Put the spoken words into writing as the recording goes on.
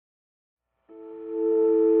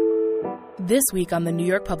This week on the New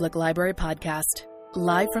York Public Library podcast,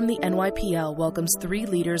 Live from the NYPL welcomes three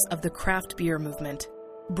leaders of the craft beer movement.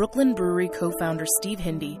 Brooklyn Brewery co-founder Steve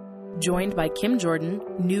Hindy, joined by Kim Jordan,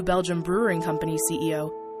 new Belgium Brewing Company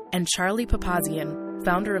CEO, and Charlie Papazian,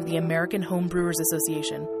 founder of the American Homebrewers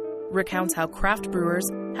Association, recounts how craft brewers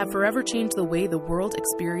have forever changed the way the world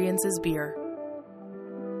experiences beer.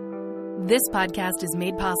 This podcast is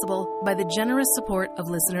made possible by the generous support of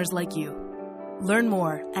listeners like you. Learn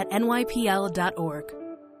more at nypl.org.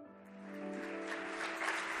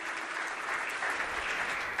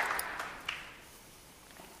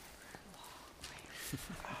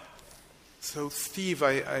 So, Steve,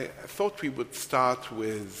 I thought we would start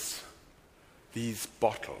with these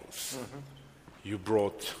bottles you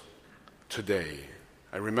brought today.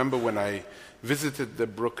 I remember when I visited the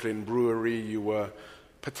Brooklyn Brewery, you were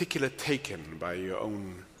particularly taken by your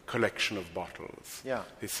own collection of bottles. Yeah.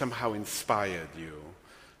 They somehow inspired you.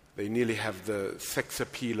 They nearly have the sex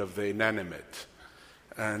appeal of the inanimate.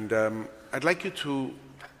 And I'd like you to,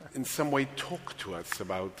 in some way, talk to us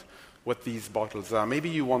about what these bottles are. Maybe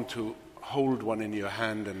you want to hold one in your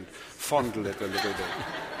hand and fondle it a little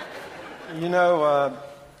bit. You know,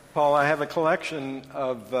 Paul, I have a collection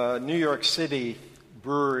of New York City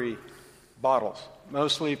brewery bottles,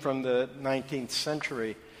 mostly from the 19th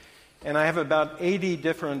century. And I have about 80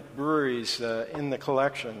 different breweries in the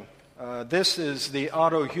collection. This is the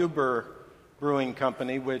Otto Huber Brewing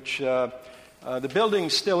Company, which the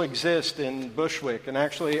buildings still exist in Bushwick. And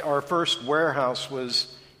actually, our first warehouse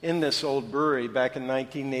was in this old brewery back in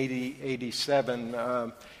 1987.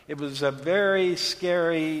 It was a very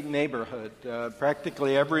scary neighborhood.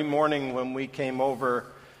 Practically every morning when we came over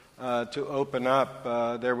to open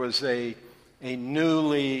up, there was a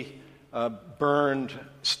newly burned,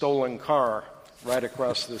 stolen car right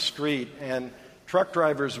across the street. And truck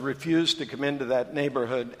drivers refused to come into that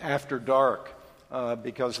neighborhood after dark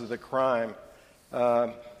because of the crime.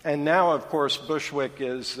 And now, of course, Bushwick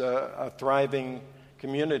is a thriving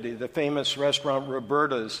community. The famous restaurant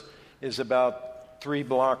Roberta's is about 3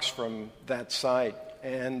 blocks from that site.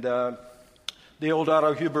 And the old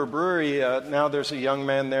Otto Huber Brewery, now there's a young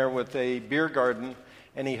man there with a beer garden,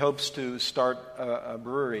 and he hopes to start a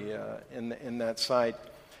brewery in that site.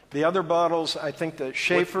 The other bottles, I think the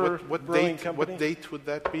Schaefer Brewing Company. What date would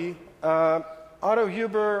that be? Otto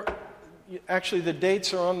Huber, actually the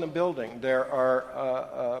dates are on the building. There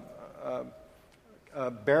are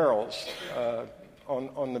barrels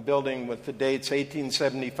on the building with the dates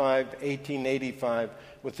 1875, 1885,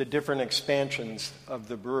 with the different expansions of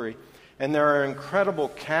the brewery. And there are incredible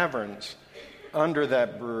caverns under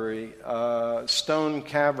that brewery, stone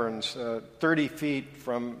caverns, 30 feet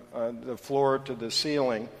from the floor to the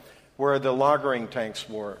ceiling, where the lagering tanks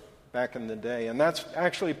were back in the day. And that's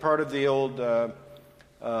actually part of the old,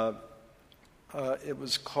 it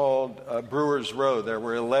was called Brewers Row. There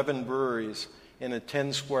were 11 breweries in a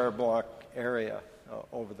 10-square block area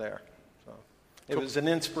over there. So it was an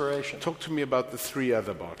inspiration. Talk to me about the 3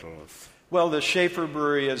 other bottles. Well, the Schaefer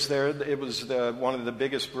Brewery is there. It was one of the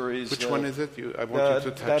biggest breweries. Which one is it? I want you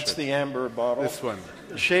to touch that's it. the amber bottle. This one.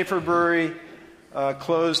 The Schaefer Brewery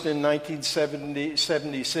closed in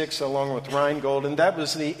 1976 along with Rheingold, and that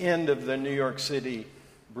was the end of the New York City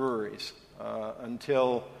breweries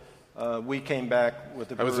until we came back with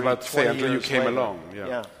the brewery. I was about to say, until you came along.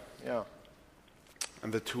 Yeah.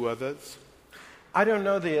 And the 2 others? I don't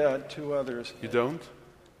know the 2 others. You don't?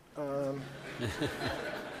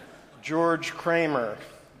 George Kramer,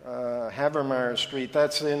 Havermeyer Street.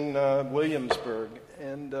 That's in Williamsburg.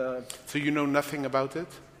 And so you know nothing about it?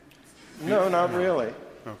 No, not really.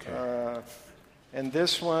 Okay. And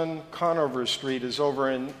this one, Conover Street, is over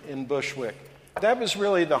in Bushwick. That was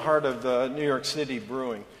really the heart of New York City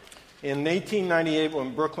brewing. In 1898,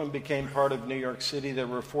 when Brooklyn became part of New York City, there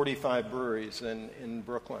were 45 breweries in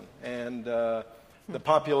Brooklyn. And the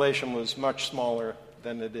population was much smaller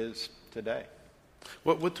than it is today.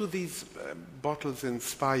 What do these bottles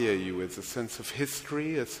inspire you? As a sense of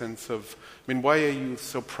history, a sense of... why are you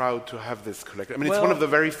so proud to have this collection? It's one of the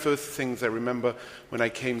very first things I remember when I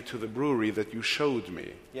came to the brewery that you showed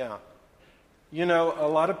me. Yeah. You know, a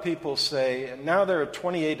lot of people say, now there are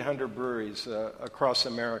 2,800 breweries across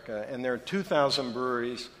America, and there are 2,000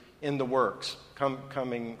 breweries in the works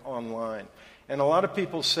coming online. And a lot of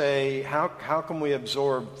people say, how can we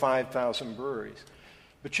absorb 5,000 breweries?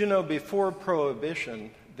 But you know, before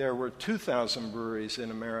Prohibition, there were 2,000 breweries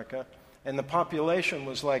in America, and the population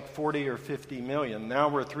was like 40 or 50 million. Now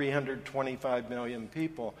we're 325 million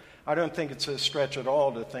people. I don't think it's a stretch at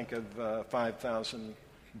all to think of 5,000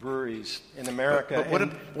 breweries in America.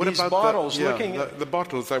 But what these about bottles? the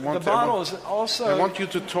bottles? I want you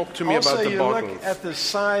to talk to me about the bottles. Also, you look at the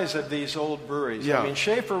size of these old breweries. Yeah. I mean,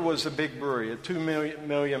 Schaefer was a big brewery, a 2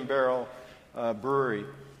 million barrel brewery.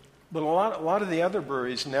 But a lot of the other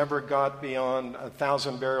breweries never got beyond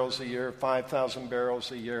 1,000 barrels a year, 5,000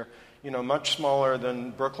 barrels a year. Much smaller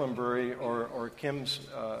than Brooklyn Brewery or Kim's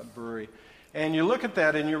Brewery. And you look at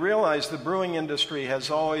that and you realize the brewing industry has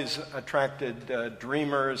always attracted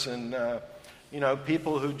dreamers and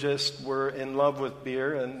people who just were in love with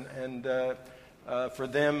beer, and for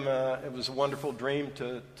them it was a wonderful dream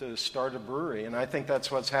to start a brewery. And I think that's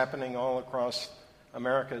what's happening all across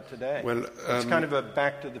America today. Well, it's kind of a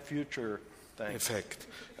back to the future thing. Effect.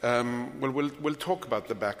 We'll talk about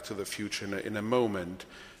the back to the future in a moment.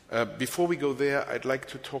 Before we go there, I'd like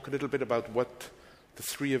to talk a little bit about what the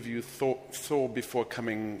three of you saw before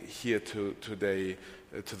coming here today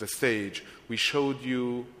to the stage. We showed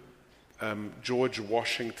you George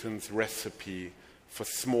Washington's recipe for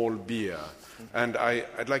small beer, and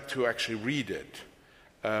I'd like to actually read it.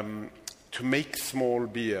 To make small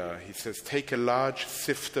beer, he says, take a large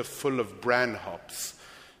sifter full of bran hops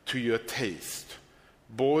to your taste.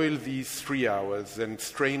 Boil these 3 hours, then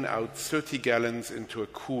strain out 30 gallons into a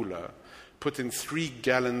cooler. Put in 3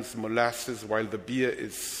 gallons molasses while the beer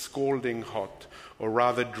is scalding hot, or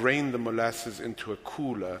rather drain the molasses into a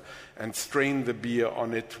cooler and strain the beer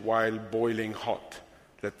on it while boiling hot.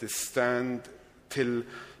 Let this stand till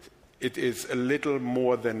it is a little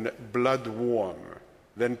more than blood warm.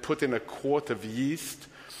 Then put in a quart of yeast.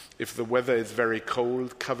 If the weather is very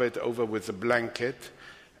cold, cover it over with a blanket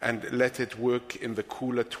and let it work in the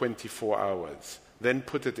cooler 24 hours. Then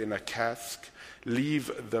put it in a cask.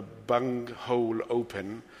 Leave the bung hole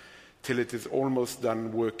open till it is almost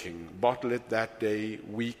done working. Bottle it that day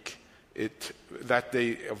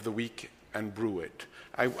of the week and brew it.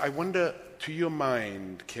 I wonder, to your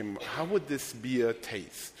mind, Kim, how would this beer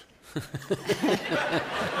taste?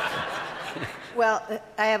 Well,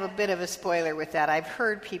 I have a bit of a spoiler with that. I've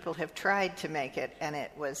heard people have tried to make it, and it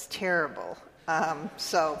was terrible.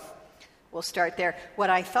 So we'll start there. What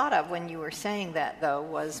I thought of when you were saying that, though,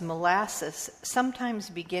 was molasses. Sometimes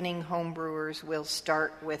beginning home brewers will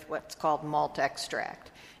start with what's called malt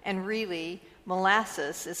extract. And really,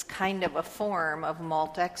 molasses is kind of a form of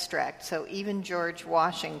malt extract. So even George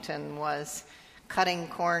Washington was cutting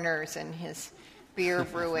corners in his beer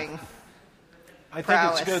brewing I think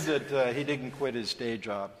prowess. it's good that he didn't quit his day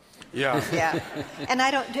job. Yeah. Yeah. And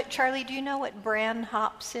Charlie, do you know what bran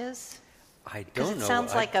hops is? I don't know. It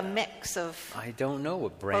sounds like a mix of. I don't know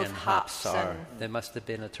what bran both hops are. and- There must have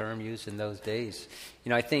been a term used in those days.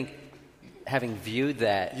 I think having viewed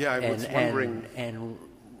that and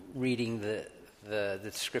reading the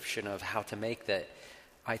description of how to make that,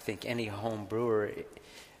 I think any home brewer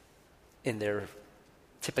in their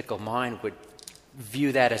typical mind would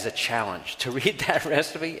view that as a challenge to read that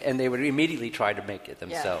recipe, and they would immediately try to make it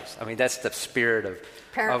themselves. Yeah. I mean, that's the spirit of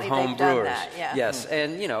Apparently home they've done brewers. that, yeah. Yes,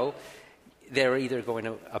 and they're either going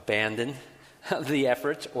to abandon the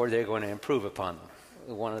efforts or they're going to improve upon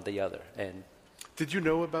them, one or the other. And Did you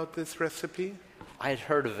know about this recipe? I had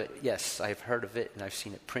heard of it. Yes, I've heard of it, and I've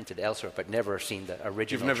seen it printed elsewhere, but never seen the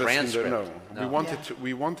original You've never transcript. seen the, no.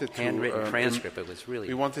 We wanted to handwritten transcript. It was really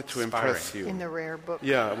we wanted to inspiring. impress you. In the rare book.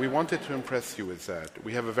 Yeah, we wanted to impress you with that.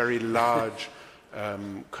 We have a very large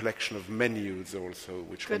collection of menus also,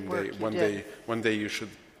 which Good work, one day you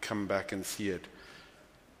should come back and see it.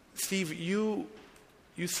 Steve, you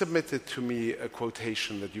submitted to me a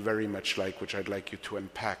quotation that you very much like, which I'd like you to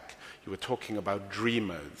unpack. You were talking about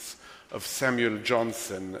dreamers, of Samuel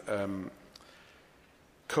Johnson,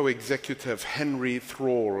 co-executive of Henry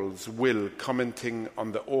Thrall's will, commenting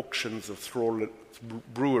on the auctions of Thrall's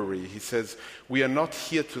brewery. He says, "We are not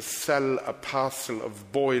here to sell a parcel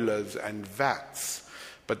of boilers and vats,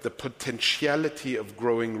 but the potentiality of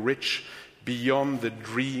growing rich beyond the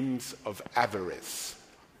dreams of avarice."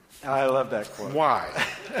 I love that quote. Why?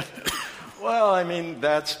 Well, I mean,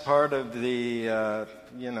 that's part of the,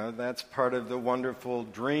 that's part of the wonderful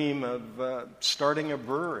dream of starting a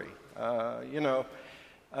brewery.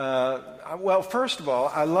 Well, first of all,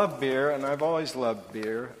 I love beer, and I've always loved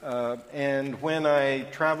beer. And when I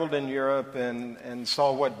traveled in Europe and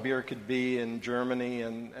saw what beer could be in Germany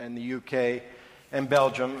and the UK and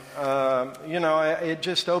Belgium, it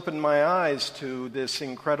just opened my eyes to this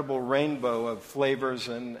incredible rainbow of flavors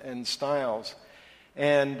and styles.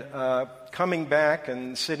 And coming back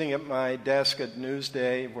and sitting at my desk at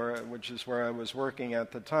Newsday, which is where I was working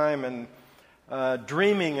at the time, and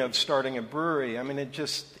dreaming of starting a brewery, I mean, it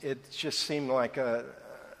just seemed like an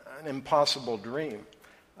impossible dream.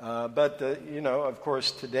 But of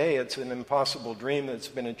course, today it's an impossible dream that's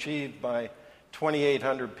been achieved by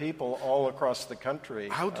 2,800 people all across the country.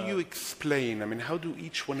 How do you explain, how do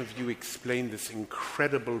each one of you explain this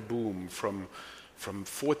incredible boom from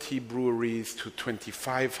 40 breweries to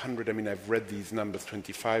 2,500? I've read these numbers,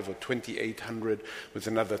 25 or 2,800, with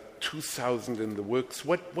another 2,000 in the works.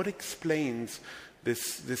 What explains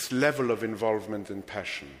this level of involvement and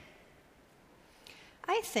passion?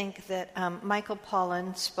 I think that Michael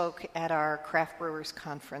Pollan spoke at our Craft Brewers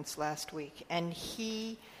Conference last week,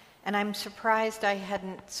 and I'm surprised I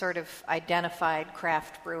hadn't sort of identified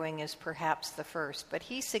craft brewing as perhaps the first, but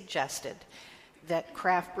he suggested that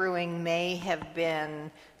craft brewing may have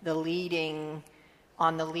been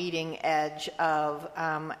on the leading edge of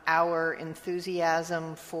our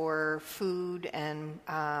enthusiasm for food and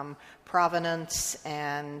provenance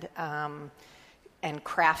and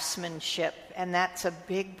craftsmanship, and that's a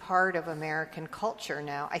big part of American culture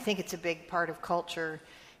now. I think it's a big part of culture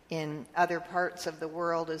in other parts of the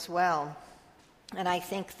world as well. And I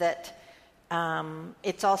think that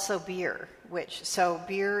it's also beer, so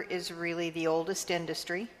beer is really the oldest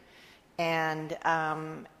industry, and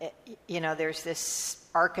there's this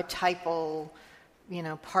archetypal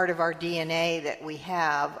part of our DNA that we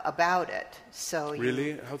have about it. So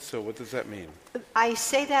really? How so? What does that mean? I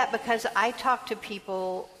say that because I talk to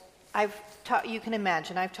people. You can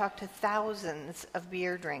imagine, I've talked to thousands of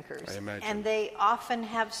beer drinkers. I imagine. And they often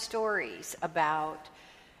have stories about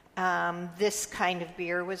this kind of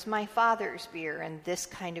beer was my father's beer, and this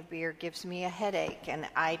kind of beer gives me a headache, and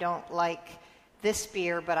I don't like this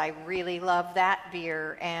beer, but I really love that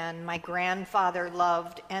beer, and my grandfather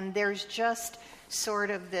loved, and there's just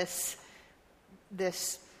sort of this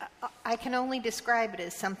I can only describe it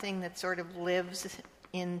as something that sort of lives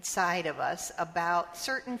inside of us about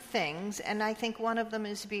certain things, and I think one of them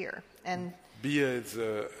is beer. And beer is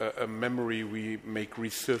a memory we make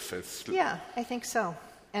resurface. Yeah, I think so.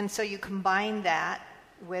 And so you combine that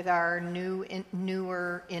with our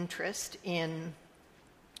newer interest in,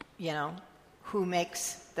 who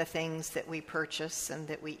makes the things that we purchase and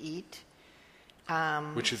that we eat.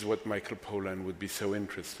 Which is what Michael Pollan would be so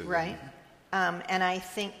interested in. Right. And I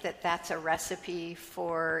think that that's a recipe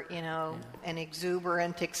for, an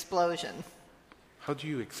exuberant explosion. How do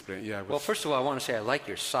you explain? Yeah. Well, first of all, I want to say I like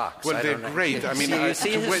your socks. Well, they're great. You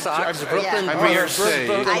see his socks? Brooklyn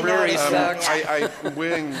Brewery socks. I'm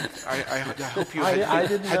wearing. I hope you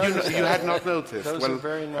had not noticed. Those are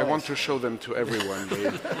very nice. I want to show them to everyone.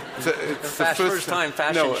 It's the first time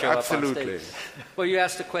fashion show absolutely. Up on stage. Well, you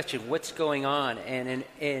asked the question, what's going on? And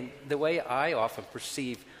the way I often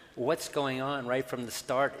perceive what's going on right from the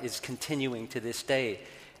start is continuing to this day.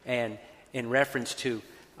 And in reference to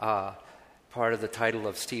part of the title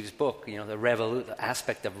of Steve's book, the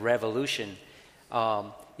aspect of revolution.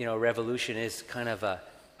 Revolution is kind of a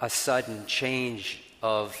sudden change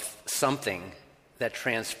of something that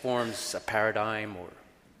transforms a paradigm or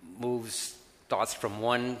moves thoughts from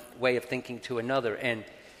one way of thinking to another. And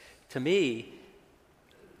to me,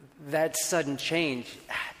 that sudden change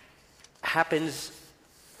happens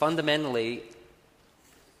fundamentally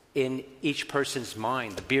in each person's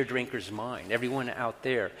mind, the beer drinker's mind, everyone out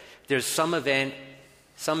there. There's some event,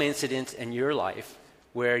 some incident in your life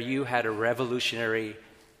where you had a revolutionary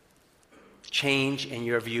change in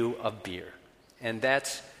your view of beer. And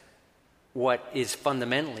that's what is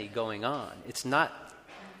fundamentally going on. It's not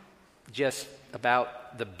just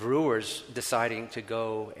about the brewers deciding to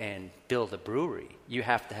go and build a brewery. You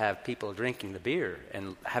have to have people drinking the beer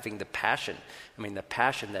and having the passion. The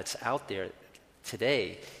passion that's out there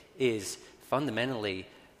today is fundamentally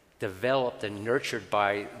developed and nurtured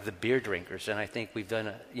by the beer drinkers. And I think we've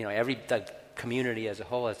done the community as a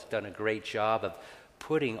whole has done a great job of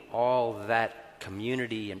putting all that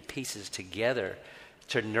community and pieces together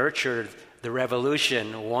to nurture the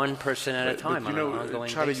revolution one person at a time on an ongoing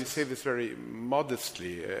Charlie, basis. you say this very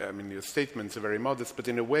modestly. Your statements are very modest, but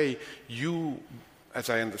in a way, you, as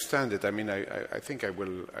I understand it, I think I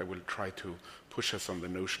will try to push us on the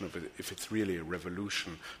notion of it, if it's really a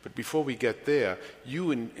revolution. But before we get there,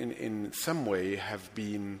 you in some way have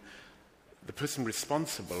been the person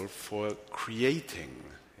responsible for creating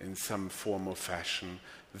in some form or fashion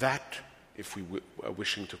that, if we are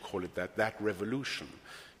wishing to call it that revolution.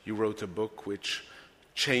 You wrote a book which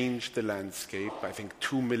changed the landscape. I think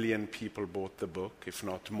 2 million people bought the book, if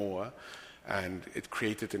not more, and it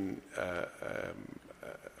created an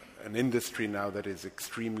industry now that is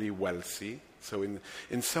extremely wealthy. So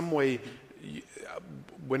in some way,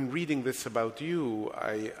 when reading this about you,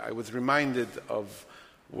 I was reminded of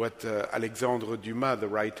what Alexandre Dumas, the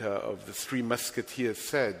writer of The Three Musketeers,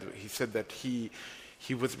 said. He said that he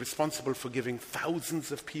He was responsible for giving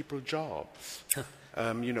thousands of people jobs.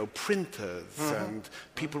 Printers and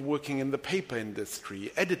people working in the paper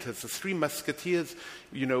industry, editors, the Three Musketeers.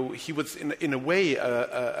 He was in a way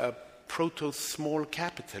a proto-small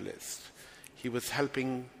capitalist. He was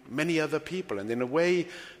helping many other people, and in a way,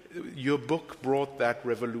 your book brought that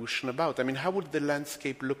revolution about. I mean, how would the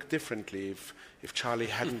landscape look differently if Charlie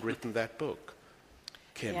hadn't written that book?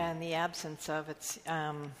 Kim? Yeah, in the absence of it's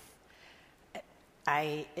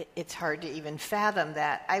hard to even fathom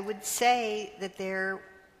that. I would say that there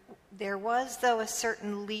was, though, a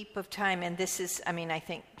certain leap of time, and this is, I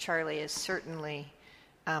think Charlie is certainly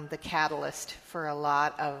the catalyst for a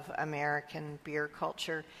lot of American beer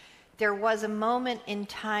culture. There was a moment in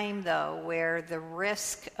time, though, where the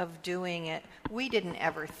risk of doing it, we didn't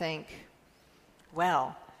ever think,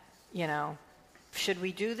 well, should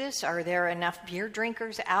we do this? Are there enough beer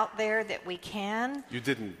drinkers out there that we can? You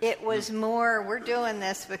didn't. It was more, we're doing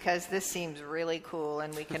this because this seems really cool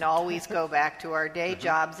and we can always go back to our day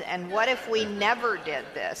jobs. And what if we never did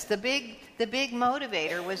this? The big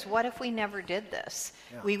motivator was, what if we never did this?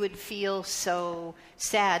 Yeah. We would feel so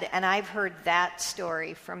sad. And I've heard that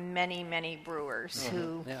story from many, many brewers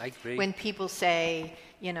who, I agree. When people say,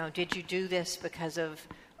 did you do this because of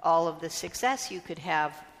all of the success you could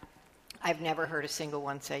have? I've never heard a single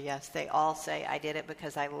one say yes. They all say, I did it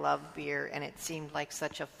because I love beer, and it seemed like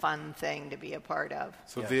such a fun thing to be a part of.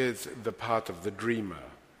 So there's the part of the dreamer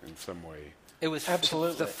in some way. It was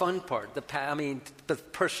absolutely the fun part. The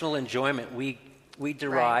personal enjoyment we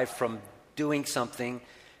derived from doing something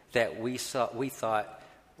that we thought,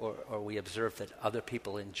 or we observed that other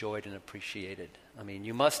people enjoyed and appreciated. I mean,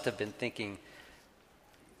 you must have been thinking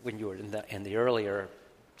when you were in the earlier.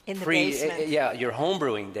 In the basement. Your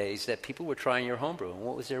homebrewing days, that people were trying your homebrew, and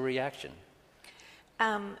what was their reaction?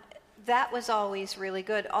 That was always really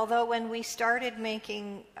good. Although when we started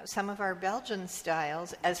making some of our Belgian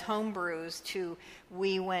styles as homebrews,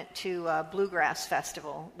 we went to a Bluegrass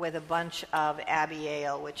Festival with a bunch of Abbey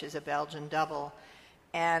Ale, which is a Belgian double.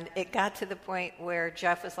 And it got to the point where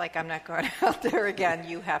Jeff was like, I'm not going out there again.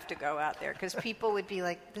 You have to go out there. Because people would be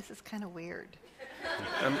like, this is kind of weird.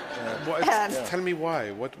 Tell me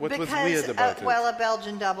why. What was weird about it? Well, a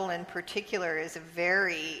Belgian double in particular is a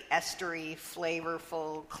very estery,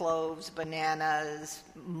 flavorful, cloves, bananas,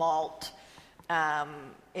 malt.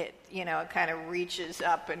 It kind of reaches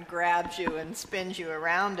up and grabs you and spins you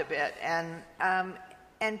around a bit,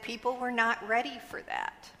 and people were not ready for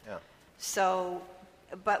that. Yeah. So,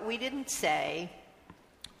 but we didn't say,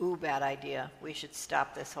 "Ooh, bad idea. We should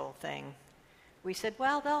stop this whole thing." We said,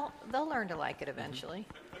 well, they'll learn to like it eventually.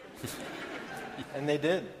 And they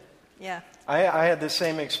did. Yeah. I had the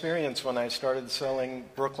same experience when I started selling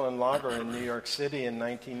Brooklyn Lager in New York City in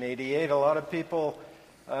 1988. A lot of people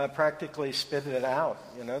practically spit it out.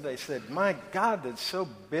 They said, my God, it's so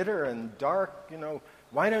bitter and dark.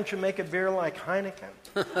 Why don't you make a beer like Heineken?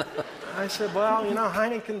 I said, well,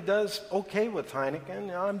 Heineken does okay with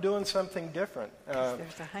Heineken. I'm doing something different.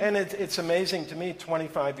 And it's amazing to me,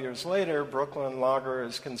 25 years later, Brooklyn Lager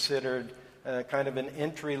is considered kind of an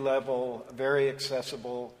entry-level, very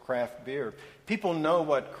accessible craft beer. People know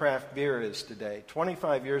what craft beer is today.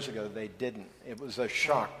 25 years ago, they didn't. It was a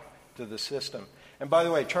shock to the system. And by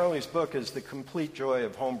the way, Charlie's book is The Complete Joy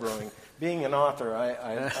of Homebrewing. Being an author,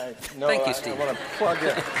 I know Thank you, Steve. I want to plug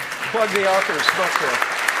the author's book here.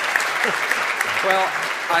 Well,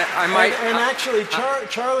 I might... And actually,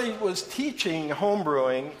 Charlie was teaching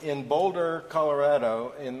homebrewing in Boulder,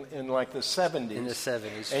 Colorado in like the 70s. In the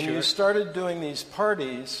 70s, And you started doing these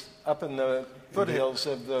parties up in the foothills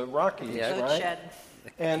of the Rockies, right?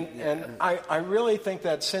 And I really think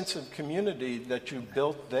that sense of community that you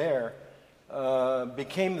built there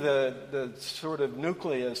became the sort of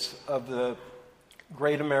nucleus of the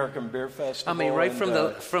Great American Beer Festival. I mean, right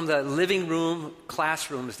from the living room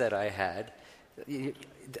classrooms that I had,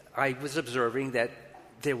 I was observing that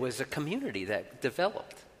there was a community that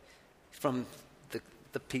developed from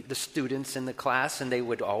the students in the class, and they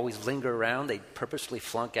would always linger around. They'd purposely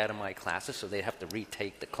flunk out of my classes so they'd have to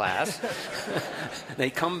retake the class.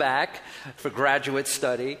 They'd come back for graduate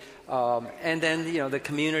study. And then, the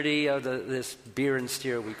community of this beer and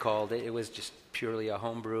steer, we called it, it was just purely a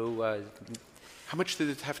homebrew. How much did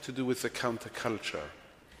it have to do with the counterculture?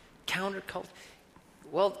 Counterculture?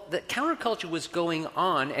 Well, the counterculture was going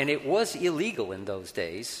on, and it was illegal in those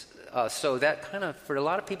days. So that kind of, for a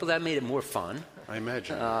lot of people, that made it more fun. I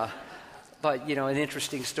imagine. But, an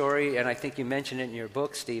interesting story, and I think you mentioned it in your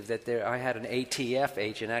book, Steve, that I had an ATF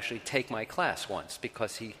agent actually take my class once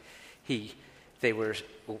because he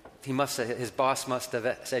his boss must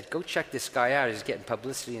have said, go check this guy out. He's getting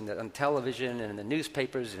publicity on television and in the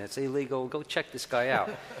newspapers, and it's illegal. Go check this guy out.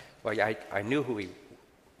 Well, I knew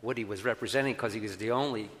what he was representing because he was the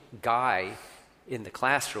only guy in the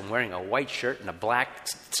classroom wearing a white shirt and a black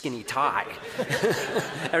skinny tie.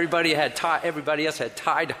 Everybody else had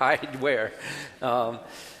tie-dyed wear.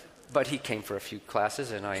 But he came for a few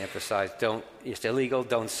classes, and I emphasized, it's illegal,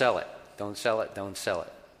 don't sell it. Don't sell it, don't sell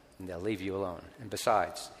it. And they'll leave you alone. And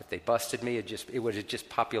besides, if they busted me, it would have just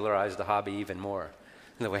popularized the hobby even more,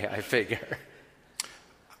 the way I figure.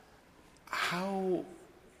 How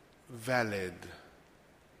valid,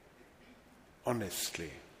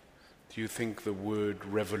 honestly, do you think the word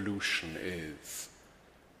revolution is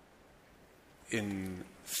in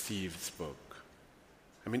Steve's book?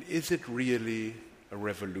 I mean, is it really a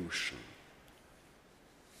revolution?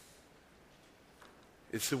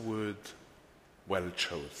 Is the word well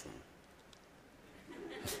chosen?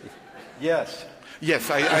 Yes. Yes,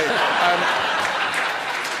 okay,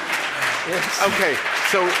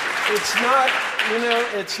 so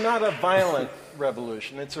it's not a violent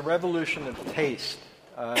revolution. It's a revolution of taste.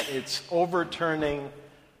 It's overturning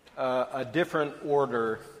a different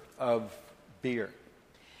order of beer.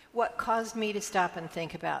 What caused me to stop and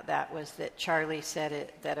think about that was that Charlie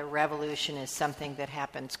said that a revolution is something that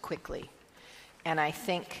happens quickly. And I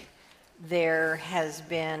think there has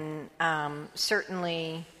been,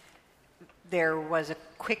 certainly there was a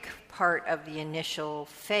quick part of the initial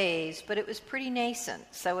phase, but it was pretty nascent.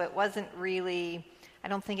 So it wasn't really, I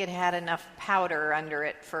don't think it had enough powder under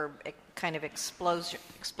it for a kind of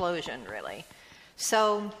explosion really.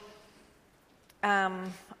 So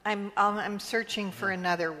I'm searching for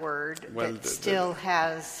another word that still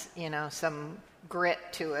has, some grit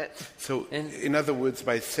to it. So, in other words,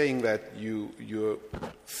 by saying that, you're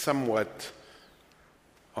somewhat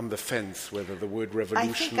on the fence whether the word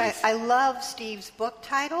revolution I love Steve's book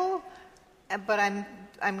title, but I'm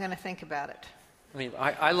going to think about it. I mean,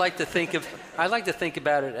 I like to think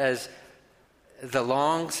about it as the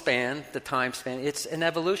long span, the time span. It's an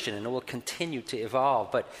evolution, and it will continue to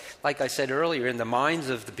evolve. But like I said earlier, in the minds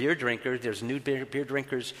of the beer drinker, there's new beer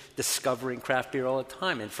drinkers discovering craft beer all the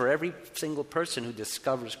time. And for every single person who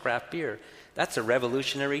discovers craft beer, that's a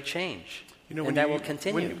revolutionary change. And that will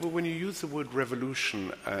continue. When you use the word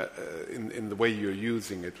revolution in the way you're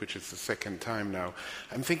using it, which is the second time now,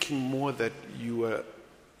 I'm thinking more that you're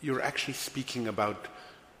actually speaking about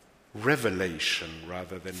revelation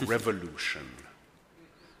rather than revolution.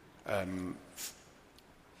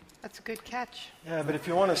 That's a good catch. Yeah, but if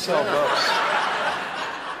you want to sell books...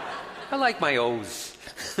 I like my O's.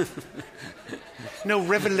 No,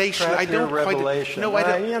 revelation. I don't revelation. No, I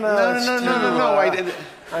don't. No.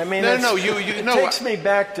 I mean, it takes me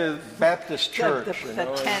back to Baptist church. The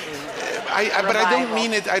tent. But I don't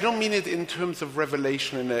mean it. I don't mean it in terms of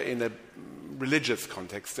revelation in a religious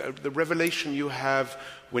context. The revelation you have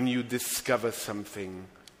when you discover something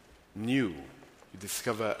new. You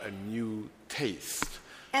discover a new taste.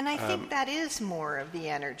 And I think that is more of the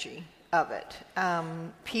energy of it.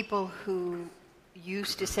 People who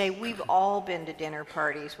used to say, we've all been to dinner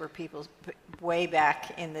parties where people, way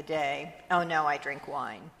back in the day, oh no, I drink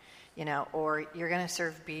wine, or you're going to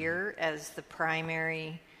serve beer as the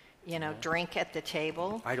primary, drink at the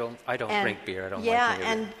table. I don't drink beer. I don't like beer.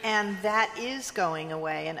 Yeah, and that is going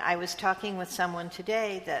away. And I was talking with someone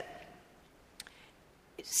today that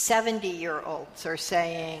 70-year-olds are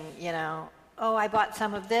saying, oh, I bought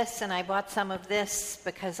some of this and I bought some of this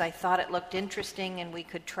because I thought it looked interesting and we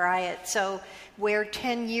could try it. So where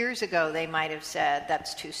 10 years ago they might have said,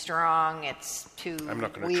 that's too strong, it's too weird. I'm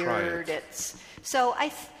not going to try it. So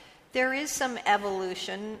there is some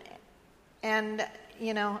evolution, and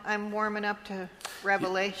I'm warming up to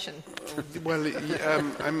revelation. Well,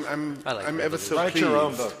 I'm ever so Write pleased. Write your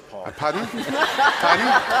own book, Paul. Pardon?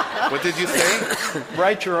 Pardon? What did you say?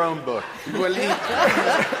 Write your own book. Well,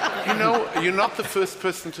 you're not the first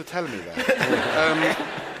person to tell me that.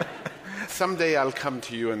 Someday I'll come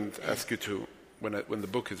to you and ask you to, when the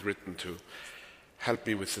book is written, to help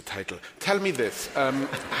me with the title. Tell me this.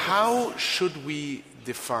 How should we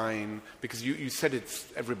define, because you said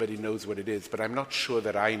everybody knows what it is, but I'm not sure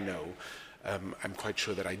that I know. I'm quite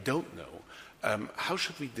sure that I don't know. How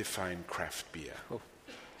should we define craft beer?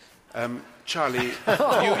 Charlie,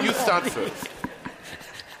 you start first.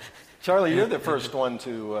 Charlie, you're the first one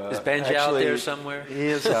to... is Benji out there somewhere? He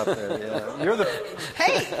is out there, yeah.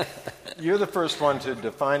 You're the first one to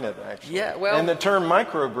define it, actually. Yeah, well... And the term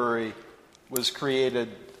microbrewery was created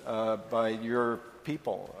by your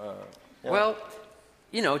people. Well,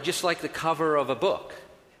 just like the cover of a book.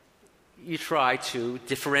 you try to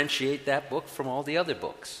differentiate that book from all the other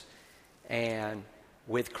books. And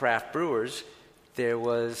with craft brewers, there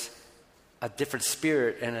was a different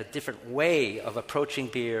spirit and a different way of approaching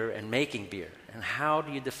beer and making beer. And how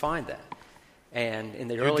do you define that? And in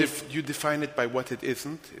the early... You define it by what it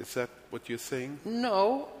isn't? Is that what you're saying?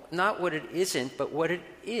 No, not what it isn't, but what it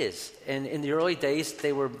is. And in the early days,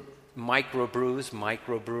 they were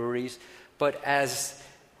microbreweries. But as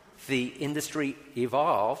the industry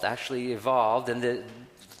evolved, and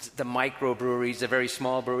the microbreweries, the very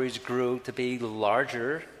small breweries, grew to be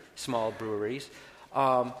larger small breweries,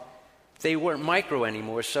 they weren't micro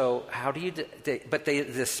anymore. So how do you...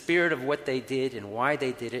 the spirit of what they did and why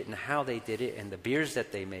they did it and how they did it and the beers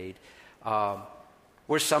that they made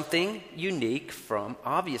were something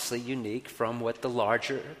obviously unique from what the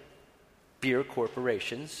larger beer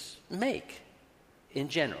corporations make in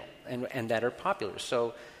general and that are popular.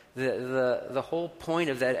 So the whole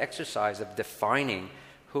point of that exercise of defining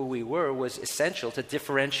who we were was essential to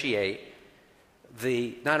differentiate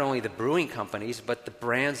not only the brewing companies, but the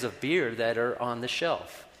brands of beer that are on the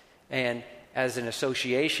shelf. And as an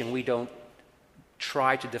association, we don't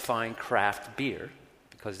try to define craft beer,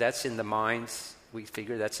 because that's in the minds, we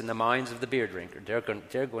figure that's in the minds of the beer drinker.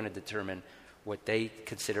 They're going to determine what they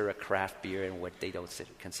consider a craft beer and what they don't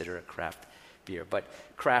consider a craft beer. But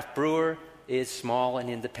craft brewer is small and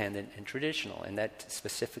independent and traditional, and that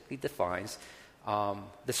specifically defines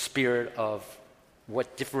the spirit of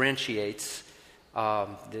what differentiates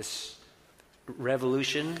this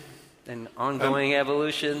revolution and ongoing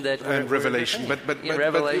evolution and revelation. But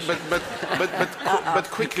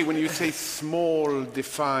quickly, when you say small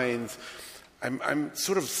defines, I'm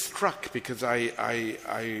sort of struck because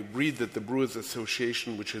I read that the Brewers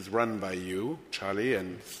Association, which is run by you, Charlie,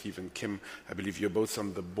 and Steve and Kim, I believe you're both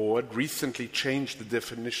on the board, recently changed the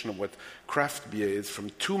definition of what craft beer is from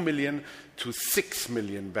 2 million to 6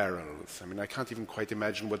 million barrels. I mean, I can't even quite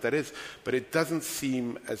imagine what that is, but it doesn't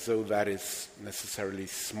seem as though that is necessarily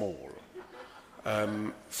small.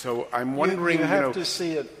 So I'm wondering... You have to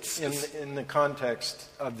see it in the context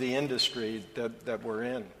of the industry that we're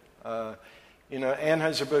in.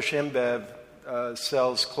 Anheuser-Busch InBev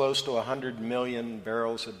sells close to 100 million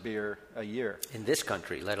barrels of beer a year. In this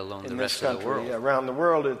country, let alone the rest of the world. Yeah, around the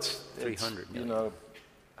world, it's 300 million.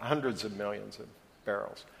 Hundreds of millions of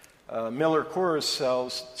barrels. Miller Coors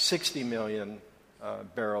sells 60 million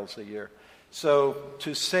barrels a year. So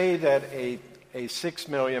to say that a 6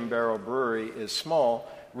 million barrel brewery is small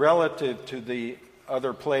relative to the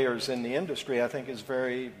other players in the industry, I think is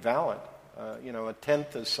very valid. A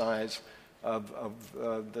tenth the size of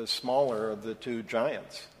the smaller of the two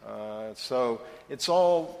giants. So it's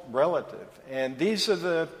all relative. And these are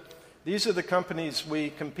the the companies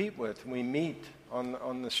we compete with. We meet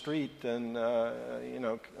on the street and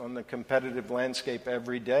on the competitive landscape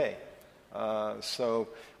every day. So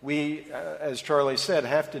we, as Charlie said,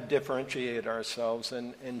 have to differentiate ourselves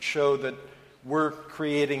and show that we're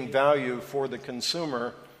creating value for the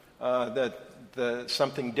consumer,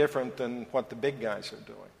 something different than what the big guys are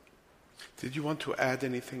doing. Did you want to add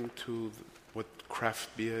anything to what craft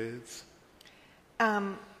beer is?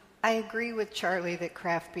 I agree with Charlie that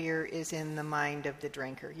craft beer is in the mind of the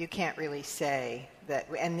drinker. You can't really say that,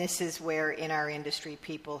 and this is where in our industry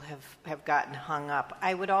people have gotten hung up.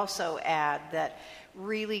 I would also add that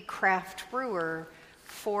really craft brewer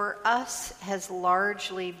for us has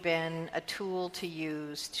largely been a tool to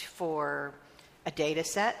use for a data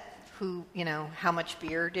set. How much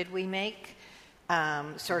beer did we make?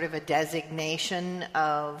 Sort of a designation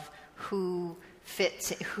of who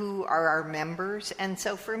are our members. And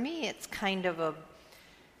so for me, it's kind of a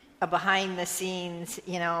behind the scenes,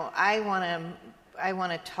 I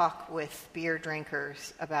want to talk with beer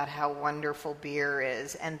drinkers about how wonderful beer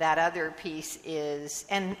is, and that other piece is,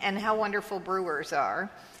 and how wonderful brewers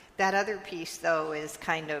are. That other piece, though, is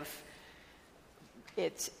kind of,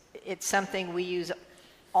 it's something we use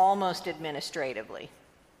almost administratively.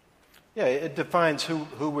 Yeah, it defines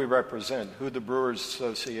who we represent, who the Brewers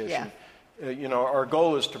Association. Yeah. Our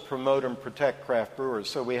goal is to promote and protect craft brewers,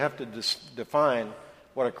 so we have to define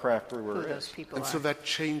what a craft brewer is. And so that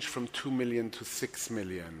change from 2 million to 6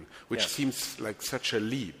 million, which seems like such a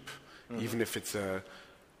leap, even if it's a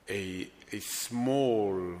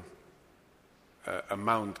small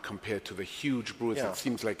amount compared to the huge brewers, it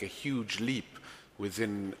seems like a huge leap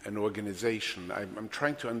within an organization. I'm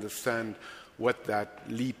trying to understand what that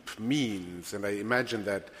leap means, and I imagine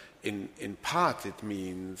that in part it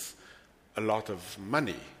means a lot of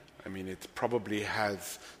money. I mean, it probably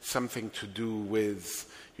has something to do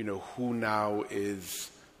with, who now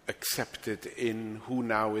is accepted in who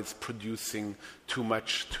now is producing too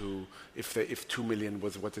much to, if 2 million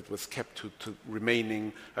was what it was kept to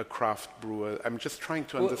remaining a craft brewer. I'm just trying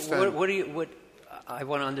to understand. I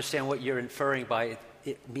want to understand what you're inferring by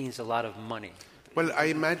it means a lot of money. Well, I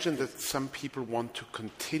imagine that some people want to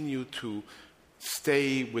continue to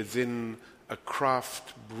stay within a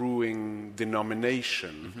craft brewing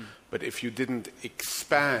denomination, but if you didn't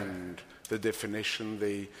expand the definition,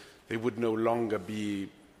 they would no longer be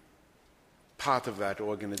part of that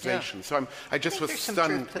organization. Yeah. So I just was stunned.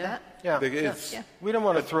 Some truth to that. Yeah. There is. Yeah. We don't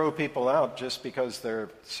want to throw people out just because they're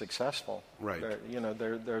successful. Right.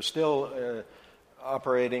 They're still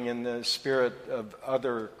operating in the spirit of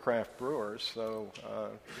other craft brewers. So,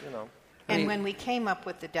 And when we came up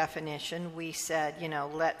with the definition, we said,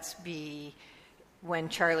 when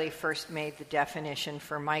Charlie first made the definition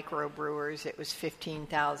for microbrewers, it was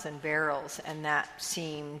 15,000 barrels, and that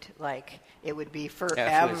seemed like it would be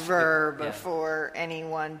forever before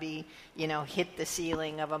anyone hit the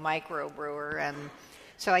ceiling of a microbrewer. And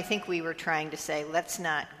so I think we were trying to say, let's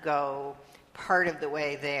not go part of the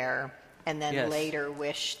way there and then later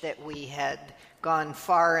wish that we had gone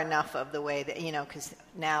far enough of the way that, because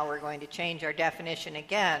now we're going to change our definition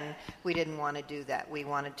again. We didn't want to do that. We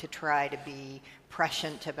wanted to try to be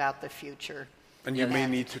prescient about the future. And you may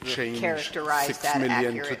need to change 6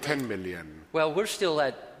 million to 10 million. Well, we're still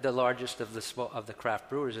at the largest of the craft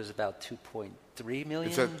brewers is about 2.3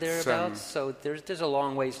 million thereabouts. So there's a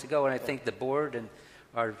long ways to go, and I think the board and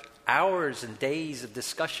our hours and days of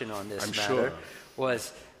discussion on this matter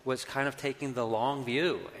was kind of taking the long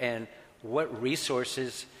view and what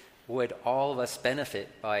resources would all of us benefit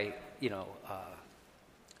by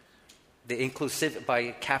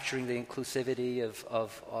by capturing the inclusivity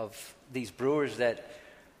of these brewers that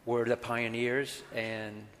were the pioneers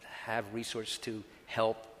and have resources to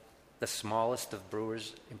help the smallest of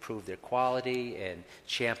brewers improve their quality and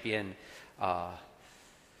champion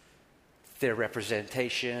their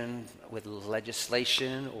representation with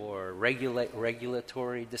legislation or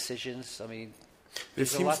regulatory decisions. I mean, there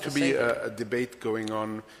seems to be a debate going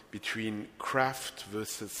on between craft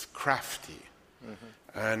versus crafty.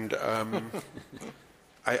 And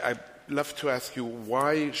I'd love to ask you,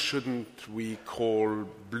 why shouldn't we call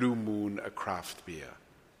Blue Moon a craft beer?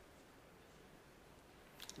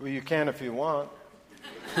 Well, you can if you want.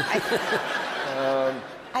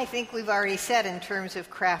 I think we've already said in terms of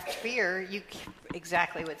craft beer,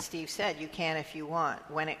 exactly what Steve said, you can if you want.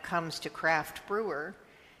 When it comes to craft brewer,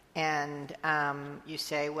 and you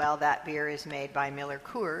say, well, that beer is made by Miller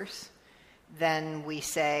Coors, then we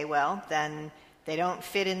say, well, then they don't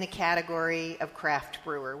fit in the category of craft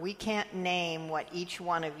brewer. We can't name what each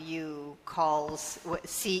one of you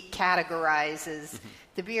categorizes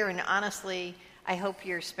the beer. And honestly, I hope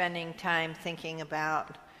you're spending time thinking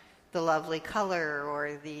about the lovely color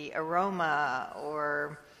or the aroma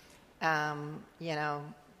or,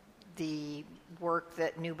 the work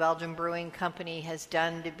that New Belgium Brewing Company has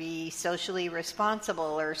done to be socially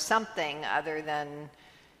responsible or something other than,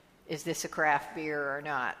 is this a craft beer or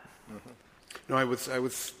not? No, I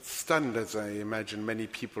was stunned, as I imagine many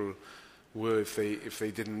people were if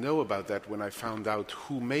they didn't know about that when I found out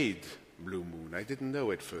who made Blue Moon. I didn't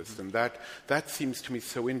know at first, and that seems to me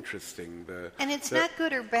so interesting. And it's not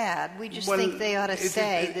good or bad. We just think they ought to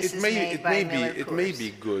say this is made by Miller Coors. It may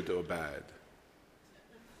be good or bad.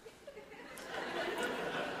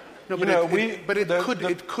 No, but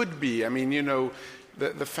it could be. I mean,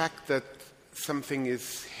 the fact that something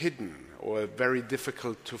is hidden or very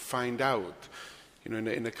difficult to find out.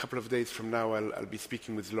 In a couple of days from now, I'll be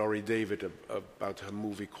speaking with Laurie David about her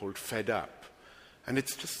movie called Fed Up. And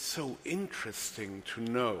it's just so interesting to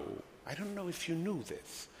know. I don't know if you knew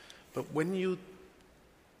this, but when you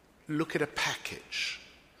look at a package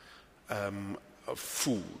of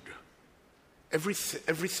food,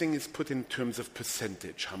 everything is put in terms of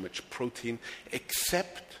percentage, how much protein,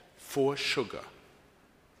 except for sugar.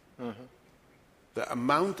 The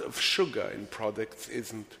amount of sugar in products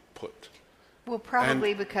isn't put. Well,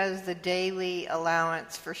 probably because the daily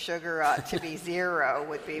allowance for sugar ought to be 0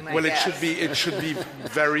 would be my guess. Well, it should be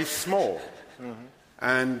very small.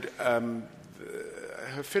 And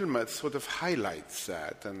her film sort of highlights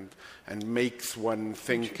that and makes one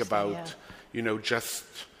think about, just...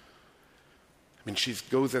 I mean, she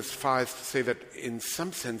goes as far as to say that in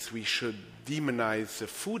some sense we should demonize the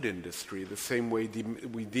food industry the same way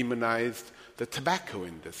we demonized the tobacco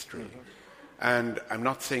industry. And I'm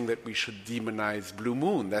not saying that we should demonize Blue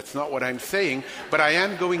Moon. That's not what I'm saying. But I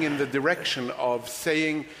am going in the direction of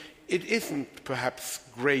saying it isn't perhaps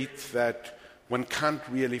great that one can't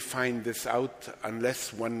really find this out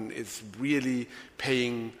unless one is really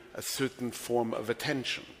paying a certain form of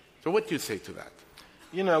attention. So what do you say to that?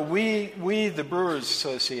 You know, we the Brewers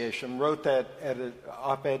Association, wrote that at an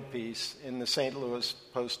op-ed piece in the St. Louis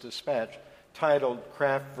Post-Dispatch titled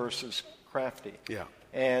Craft versus Crafty. Yeah.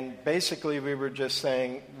 And basically we were just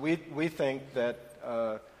saying we think that,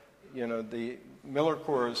 the Miller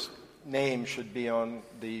Coors name should be on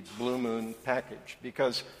the Blue Moon package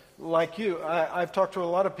because, like you, I've talked to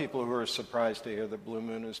a lot of people who are surprised to hear that Blue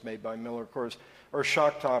Moon is made by Miller Coors or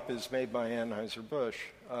Shock Top is made by Anheuser-Busch.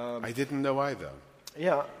 I didn't know either.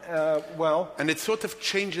 Yeah, well... And it sort of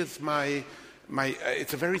changes my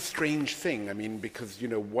it's a very strange thing, I mean, because,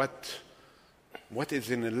 what is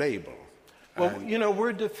in a label? Well,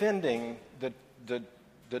 we're defending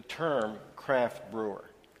the term craft brewer.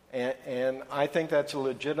 And I think that's a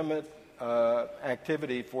legitimate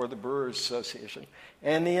activity for the Brewers Association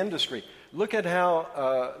and the industry. Look at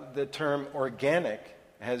how the term organic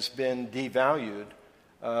has been devalued.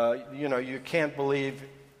 You can't believe...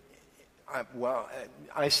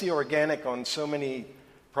 I see organic on so many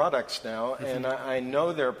products now, and I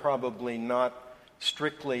know they're probably not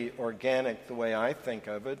strictly organic the way I think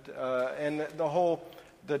of it. And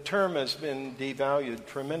the term has been devalued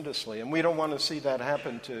tremendously, and we don't want to see that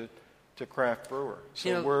happen to craft brewer.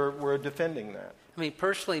 So we're defending that. I mean,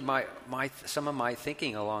 personally, some of my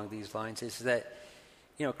thinking along these lines is that,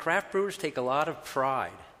 craft brewers take a lot of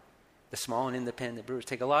pride. The small and independent brewers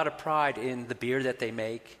take a lot of pride in the beer that they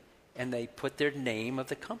make, and they put their name of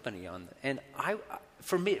the company on it. And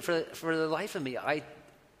for the life of me, I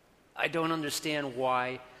don't understand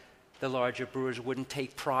why the larger brewers wouldn't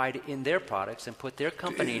take pride in their products and put their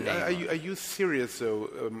company name on it. Are you serious, though,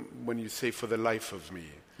 when you say for the life of me?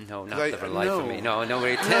 No, not for the life of me. No,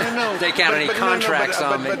 nobody take out any contracts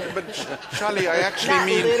on me. But Charlie, I actually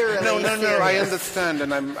mean... No, I understand,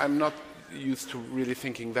 and I'm not used to really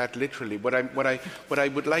thinking that literally. What I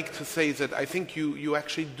would like to say is that I think you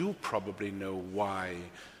actually do probably know why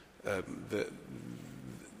the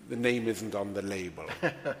name isn't on the label.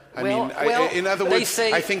 In other words,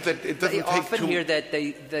 I think that it doesn't take too... They often hear that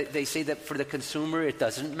they say that for the consumer it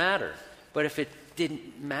doesn't matter. But if it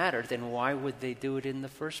didn't matter, then why would they do it in the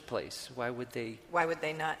first place? Why would they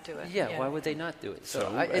not do it? Yeah, why would they not do it?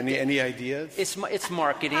 So any ideas? It's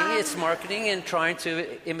marketing. It's marketing and trying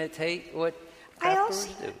to imitate what craft brewers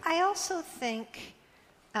do. I also think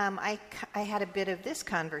I had a bit of this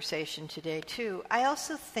conversation today too. I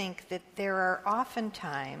also think that there are often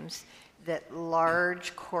times that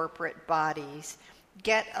large corporate bodies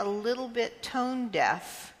get a little bit tone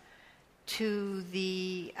deaf to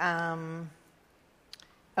the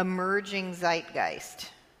emerging zeitgeist.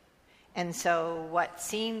 And so what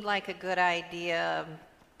seemed like a good idea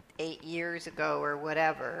 8 years ago or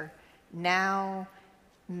whatever, now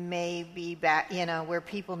may be back, where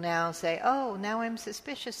people now say, oh, now I'm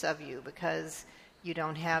suspicious of you because you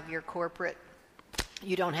don't have the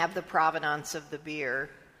provenance of the beer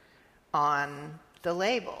on the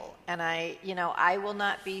label. And I will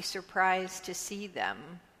not be surprised to see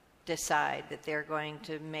them decide that they're going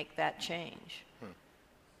to make that change.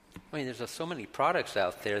 I mean, there's so many products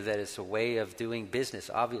out there that it's a way of doing business.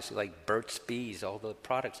 Obviously, like Burt's Bees, all the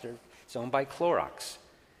products, it's owned by Clorox.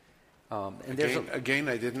 And again,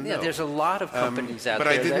 I didn't know. Yeah, there's a lot of companies out there.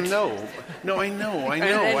 But I didn't know. No, I know.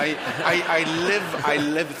 I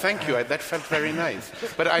live. Thank you. That felt very nice.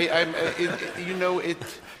 But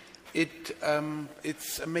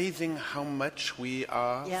it's amazing how much we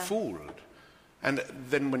are fooled. And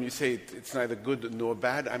then when you say it's neither good nor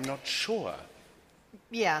bad, I'm not sure.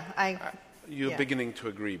 Yeah, You're beginning to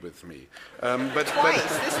agree with me. But this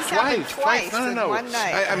has happened twice in one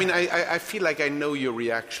night. I feel like I know your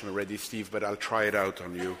reaction already, Steve, but I'll try it out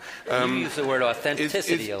on you. You use the word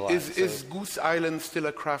authenticity a lot. Is Goose Island still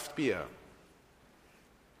a craft beer?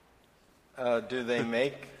 Do they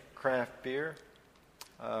make craft beer?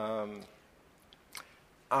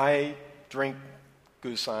 I drink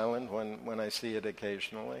Goose Island when I see it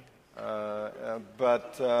occasionally.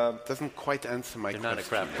 But doesn't quite answer my question. They're not a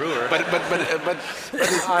craft brewer. But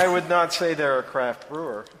I would not say they're a craft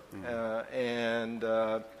brewer. And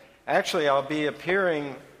actually, I'll be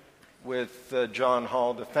appearing with John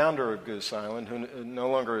Hall, the founder of Goose Island, who no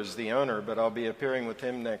longer is the owner, but I'll be appearing with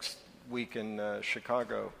him next week in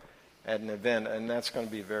Chicago at an event, and that's going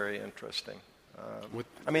to be very interesting.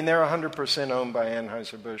 They're 100% owned by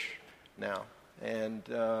Anheuser-Busch now, and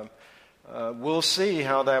we'll see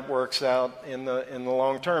how that works out in the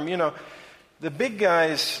long term. The big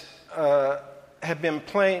guys have been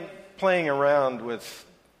playing around with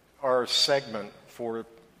our segment for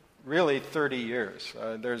really 30 years.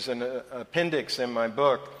 There's an appendix in my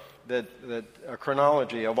book that a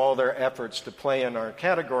chronology of all their efforts to play in our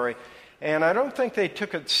category, and I don't think they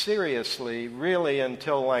took it seriously really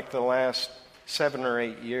until like the last 7 or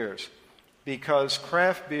 8 years, because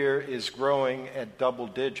craft beer is growing at double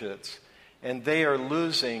digits, and they are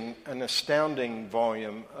losing an astounding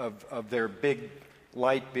volume of their big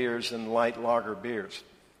light beers and light lager beers.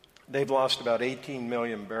 They've lost about 18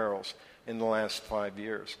 million barrels in the last 5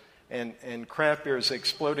 years. And craft beer is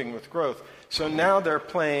exploding with growth. So now they're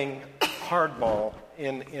playing hardball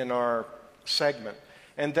in our segment.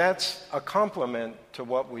 And that's a compliment to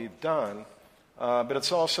what we've done, but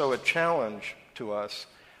it's also a challenge to us.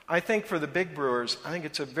 I think for the big brewers, I think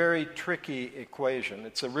it's a very tricky equation.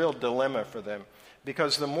 It's a real dilemma for them,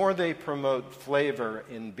 because the more they promote flavor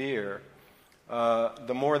in beer,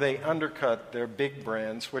 the more they undercut their big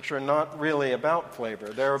brands, which are not really about flavor.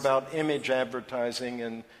 They're about image advertising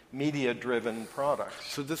and media-driven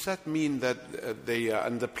products. So does that mean that they are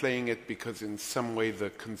underplaying it because in some way the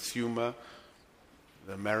consumer,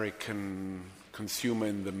 the American consumer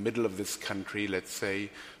in the middle of this country, let's say,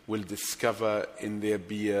 will discover in their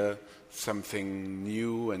beer something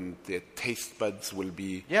new and their taste buds will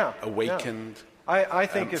be awakened? Yeah. I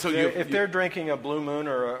think if they're drinking a Blue Moon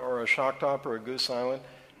or a Shock Top or a Goose Island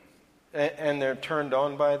and they're turned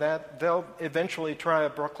on by that, they'll eventually try a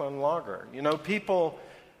Brooklyn Lager. You know,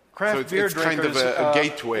 craft beer drinkers kind of a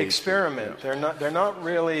gateway experiment. They're not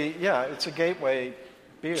really. Yeah, it's a gateway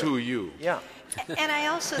beer to you. Yeah. And I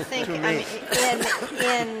also think,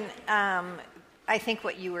 I think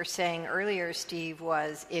what you were saying earlier, Steve,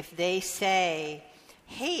 was if they say,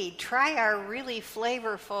 "Hey, try our really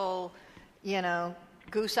flavorful,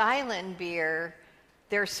 Goose Island beer,"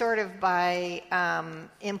 they're sort of by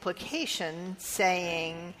implication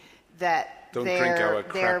saying that their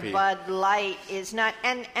Bud Light is not.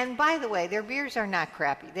 And by the way, their beers are not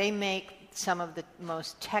crappy. They make some of the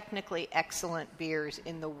most technically excellent beers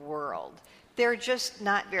in the world. They're just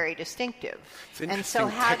not very distinctive. And so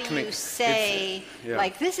how do you say,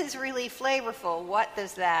 this is really flavorful? What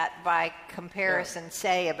does that, by comparison,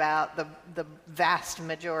 say about the vast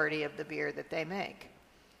majority of the beer that they make?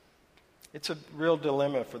 It's a real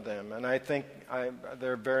dilemma for them, and I think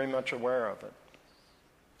they're very much aware of it.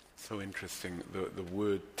 So interesting, the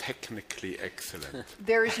word technically excellent.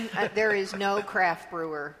 There is no craft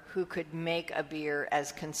brewer who could make a beer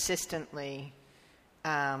as consistently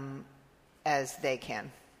as they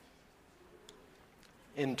can.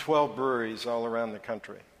 In 12 breweries all around the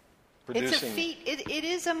country. It's a feat. It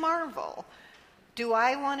is a marvel. Do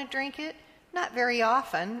I want to drink it? Not very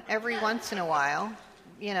often. Every once in a while.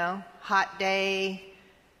 Hot day.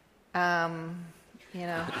 Come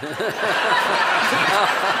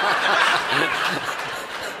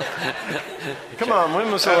on,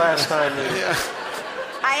 when was the last time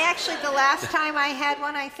the last time I had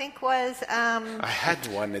one, I think, was... I had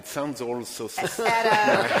one. It sounds all so...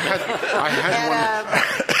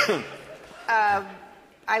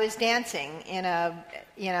 I was dancing at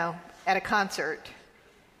a concert,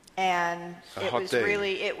 and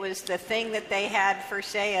it was the thing that they had for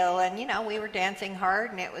sale, and, we were dancing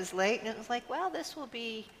hard, and it was late, and it was like, well, this will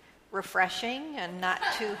be refreshing and not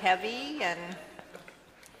too heavy, and...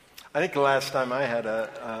 I think the last time I had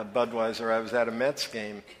a Budweiser, I was at a Mets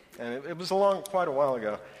game, and it was quite a while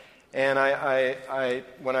ago. And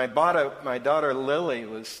when I bought it, my daughter Lily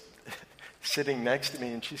was sitting next to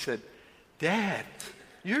me, and she said, "Dad,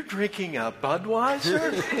 you're drinking a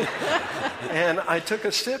Budweiser?" And I took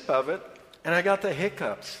a sip of it, and I got the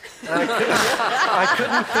hiccups. And I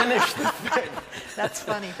couldn't finish the thing. That's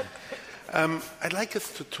funny. I'd like us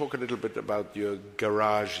to talk a little bit about your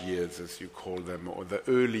garage years, as you call them, or the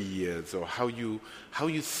early years, or how you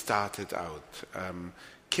started out.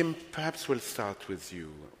 Kim, perhaps we'll start with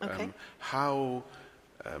you. Okay.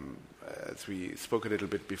 As we spoke a little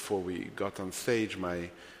bit before we got on stage,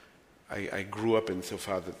 I grew up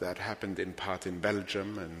insofar that happened in part in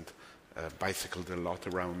Belgium, and bicycled a lot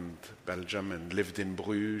around Belgium and lived in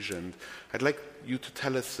Bruges. And I'd like you to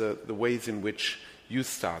tell us the ways in which you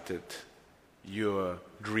started your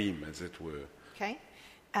dream, as it were. Okay.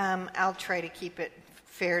 I'll try to keep it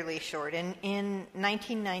fairly short. In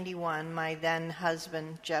 1991, my then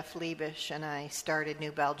husband, Jeff Liebisch, and I started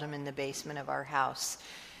New Belgium in the basement of our house.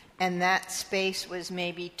 And that space was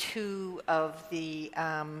maybe 2 of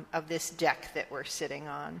this deck that we're sitting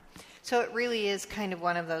on. So it really is kind of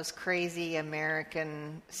one of those crazy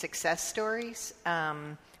American success stories.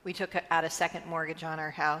 We took out a second mortgage on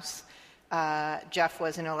our house. Jeff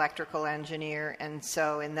was an electrical engineer, and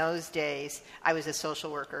so in those days, I was a social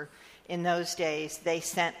worker. in those days, they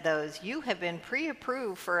sent those, you have been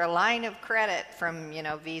pre-approved for a line of credit from,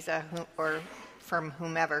 Visa or from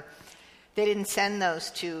whomever. They didn't send those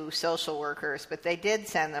to social workers, but they did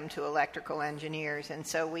send them to electrical engineers. And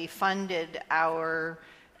so we funded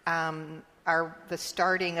the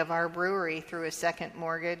starting of our brewery through a second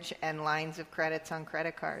mortgage and lines of credits on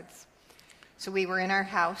credit cards. So we were in our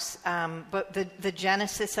house, but the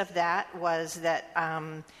genesis of that was that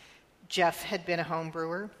Jeff had been a home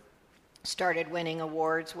brewer, started winning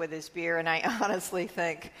awards with his beer, and I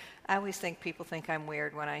always think people think I'm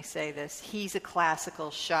weird when I say this. He's a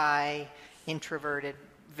classical, shy, introverted,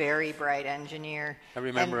 very bright engineer. I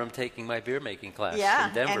remember him taking my beer making class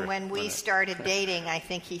in Denver. And when we started dating, I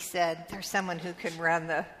think he said, there's someone who can run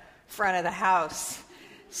the front of the house.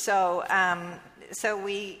 So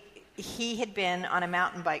he had been on a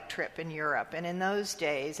mountain bike trip in Europe, and in those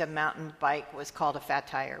days, a mountain bike was called a fat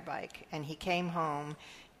tire bike. And he came home,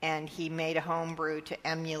 and he made a home brew to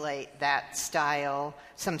emulate that style,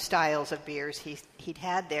 some styles of beers he'd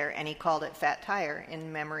had there, and he called it Fat Tire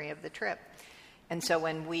in memory of the trip. And so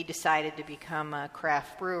when we decided to become a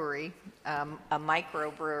craft brewery, a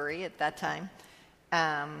microbrewery at that time,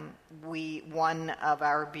 one of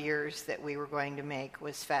our beers that we were going to make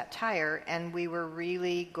was Fat Tire, and we were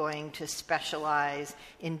really going to specialize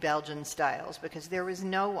in Belgian styles because there was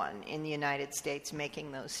no one in the United States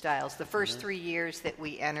making those styles. The first 3 years that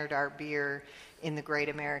we entered our beer in the Great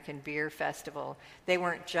American Beer Festival, they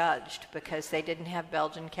weren't judged because they didn't have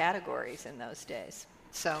Belgian categories in those days.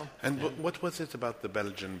 And what was it about the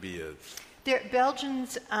Belgian beers? Beer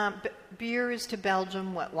is to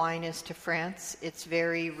Belgium what wine is to France. It's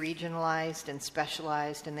very regionalized and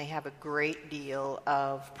specialized, and they have a great deal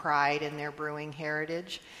of pride in their brewing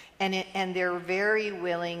heritage. And they're very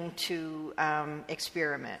willing to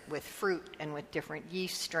experiment with fruit and with different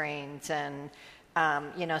yeast strains. And,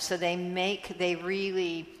 so the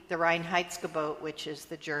Reinheitsgebot, which is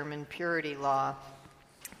the German purity law,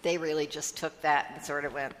 they really just took that and sort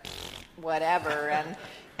of went, whatever, and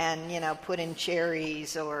put in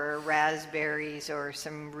cherries or raspberries or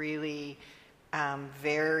some really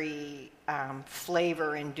very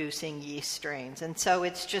flavor-inducing yeast strains. And so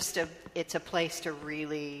it's a place to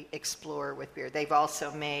really explore with beer. They've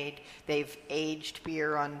aged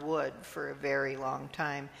beer on wood for a very long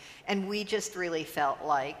time. And we just really felt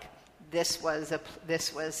like this was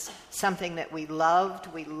something that we loved.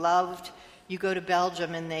 You go to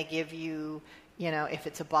Belgium and they give you, if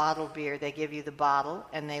it's a bottled beer, they give you the bottle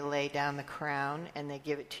and they lay down the crown and they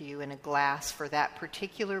give it to you in a glass for that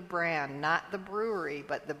particular brand, not the brewery,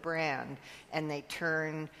 but the brand. And they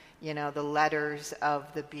turn, the letters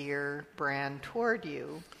of the beer brand toward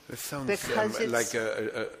you. This sounds like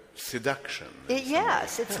a seduction.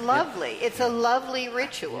 Yes, it's lovely. It's a lovely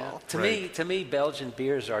ritual. Yeah. To me, Belgian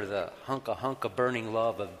beers are the hunka burning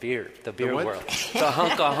love of beer, the beer world. The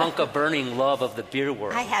hunka burning love of the beer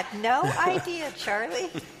world. I had no idea,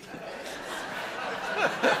 Charlie.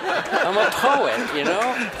 I'm a poet,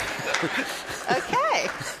 Okay.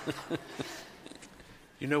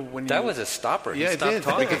 When that was a stopper. Yeah, it did.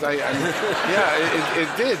 Talking. Because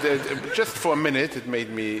it did. Just for a minute, it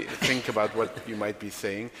made me think about what you might be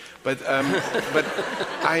saying. But I'm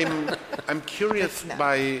curious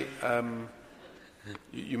by.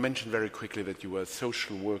 You mentioned very quickly that you were a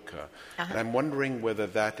social worker, and I'm wondering whether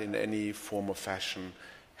that, in any form or fashion,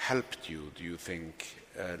 helped you. Do you think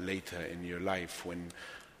later in your life, when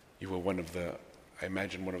you were one of the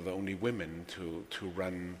only women to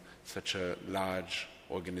run such a large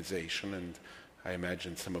organization, and I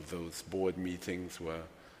imagine some of those board meetings were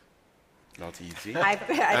not easy. I've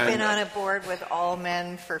been on a board with all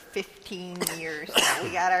men for 15 years now. We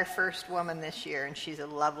got our first woman this year, and she's a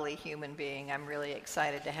lovely human being. I'm really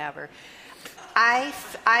excited to have her. I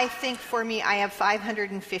think for me, I have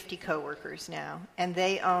 550 coworkers now, and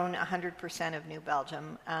they own 100% of New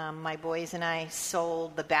Belgium. My boys and I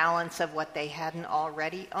sold the balance of what they hadn't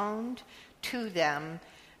already owned to them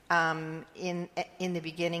in the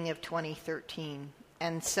beginning of 2013.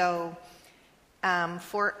 And so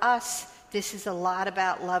for us, this is a lot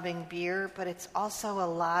about loving beer, but it's also a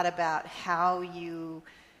lot about how you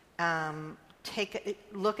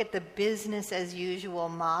look at the business as usual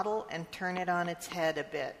model and turn it on its head a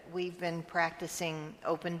bit. We've been practicing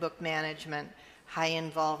open book management, high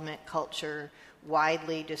involvement culture,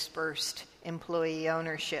 widely dispersed employee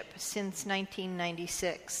ownership since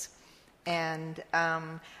 1996. And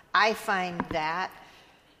I find that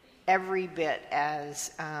every bit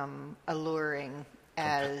as alluring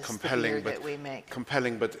as the beer that we make.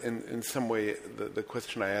 Compelling, but in some way, the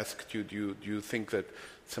question I asked you, do you think that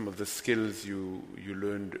some of the skills you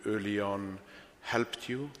learned early on helped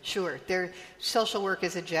you? Sure. Social work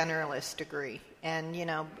is a generalist degree, and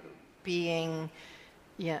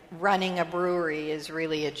running a brewery is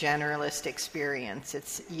really a generalist experience.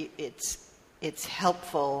 It's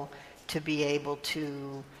helpful to be able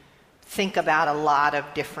to think about a lot of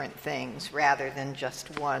different things rather than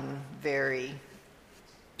just one very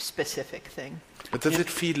specific thing. But does it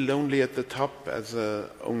feel lonely at the top as a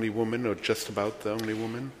only woman, or just about the only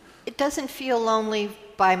woman? It doesn't feel lonely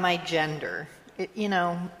by my gender.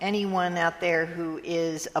 Anyone out there who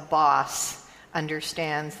is a boss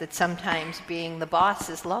understands that sometimes being the boss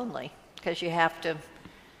is lonely because you have to,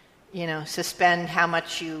 suspend how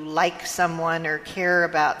much you like someone or care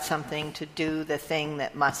about something to do the thing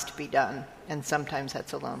that must be done. And sometimes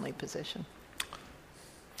that's a lonely position.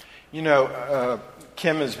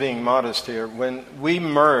 Kim is being modest here. When we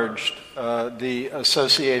merged the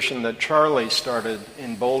association that Charlie started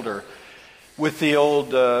in Boulder with the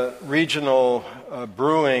old regional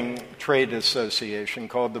brewing trade association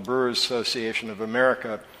called the Brewers Association of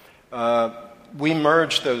America, we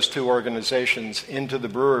merged those two organizations into the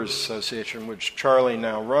Brewers Association, which Charlie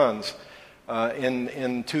now runs,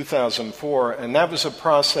 in 2004. And that was a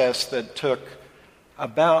process that took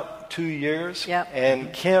about 2 years. Yep.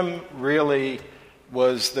 And Kim really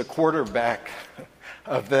was the quarterback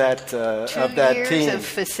of that team. 2 years of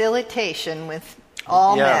facilitation with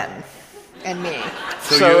all men and me.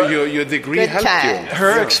 So your degree helped you.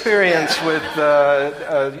 Her experience with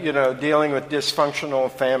dealing with dysfunctional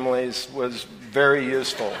families was very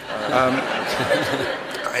useful.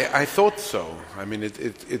 I thought so. I mean,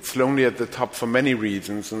 it's lonely at the top for many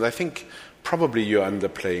reasons, and I think probably you're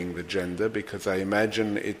underplaying the gender, because I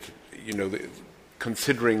imagine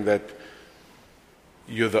considering that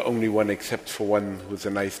you're the only one except for one who's a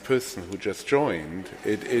nice person who just joined,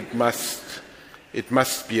 it must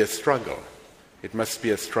be a struggle. It must be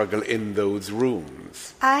a struggle in those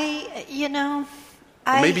rooms.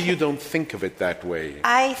 Maybe you don't think of it that way.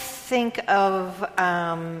 I think of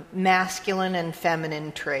masculine and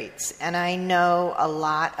feminine traits, and I know a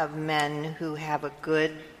lot of men who have a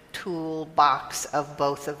good toolbox of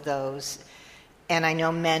both of those, and I know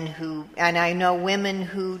women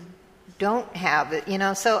who don't have it.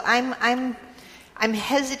 So I'm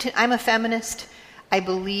hesitant. I'm a feminist. I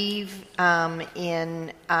believe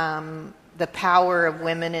in the power of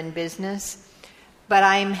women in business. But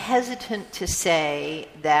I'm hesitant to say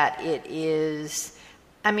that it is.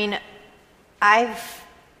 I've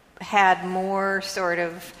had more sort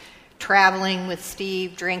of traveling with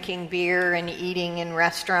Steve, drinking beer and eating in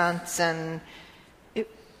restaurants, and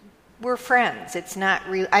we're friends. It's not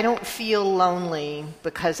real. I don't feel lonely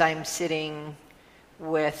because I'm sitting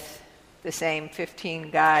with the same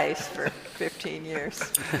 15 guys for 15 years.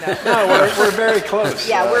 No, we're very close.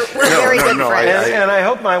 Yeah, we're very good friends. And I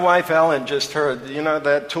hope my wife Ellen just heard,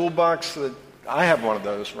 that toolbox, that I have one of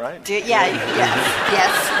those, right?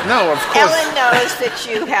 Yes. No, of course. Ellen knows that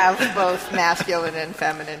you have both masculine and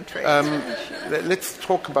feminine traits. Let's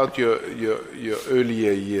talk about your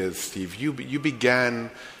earlier years, Steve. You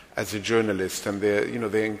began as a journalist, and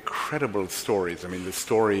they're incredible stories. I mean, the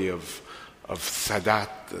story of Sadat,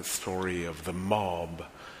 the story of the mob.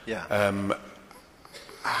 Yeah.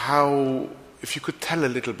 If you could tell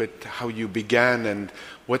a little bit how you began and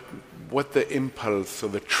what the impulse or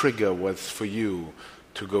the trigger was for you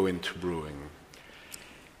to go into brewing.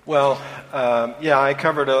 Well, I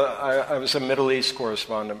covered I was a Middle East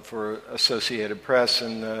correspondent for Associated Press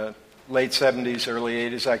in the late 70s, early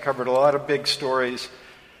 80s. I covered a lot of big stories,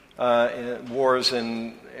 wars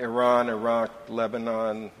in Iran, Iraq,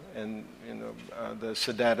 Lebanon, and the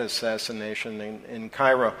Sadat assassination in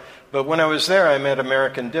Cairo. But when I was there, I met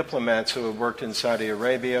American diplomats who had worked in Saudi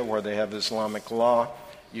Arabia, where they have Islamic law.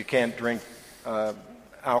 You can't drink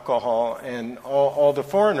alcohol, and all the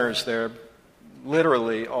foreigners there,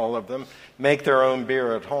 literally all of them, make their own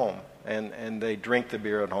beer at home, and they drink the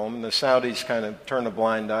beer at home. And the Saudis kind of turn a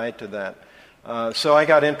blind eye to that. So I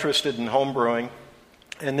got interested in home brewing,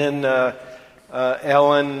 and then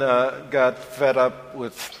Ellen got fed up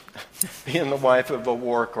with being the wife of a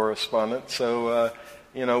war correspondent. So,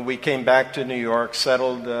 we came back to New York,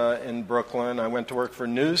 settled in Brooklyn. I went to work for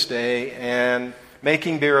Newsday, and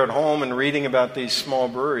making beer at home and reading about these small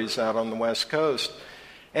breweries out on the West Coast.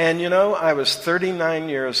 And, I was 39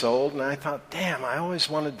 years old, and I thought, damn, I always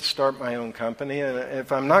wanted to start my own company. And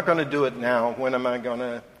if I'm not going to do it now, when am I going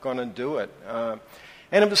to do it?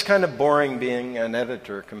 And it was kind of boring being an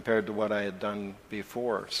editor compared to what I had done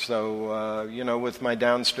before. So, with my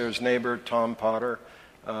downstairs neighbor, Tom Potter,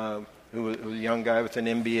 who was a young guy with an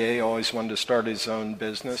MBA, always wanted to start his own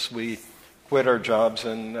business, we quit our jobs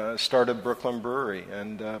and started Brooklyn Brewery.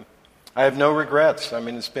 And I have no regrets. I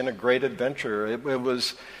mean, it's been a great adventure. It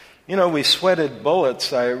was, we sweated bullets.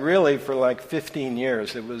 For like 15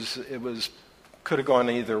 years. It was could have gone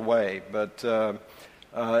either way, but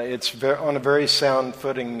it's on a very sound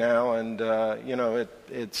footing now, and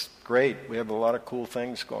it's great. We have a lot of cool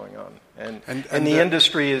things going on, and the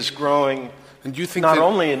industry is growing. And do you think not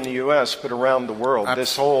only in the U.S. but around the world?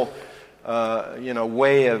 This whole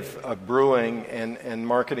way of brewing and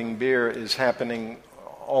marketing beer is happening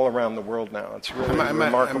all around the world now. It's really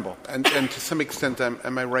remarkable. And to some extent,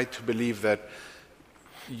 am I right to believe that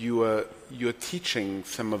you're teaching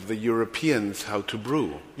some of the Europeans how to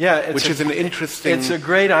brew? Yeah, which is an interesting. It's a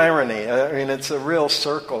great irony. I mean, it's a real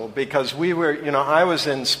circle, because we were, I was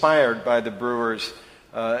inspired by the brewers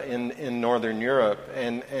in Northern Europe,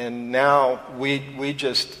 and now we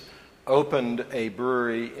just opened a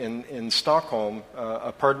brewery in Stockholm,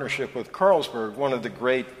 a partnership with Carlsberg, one of the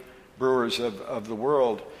great brewers of the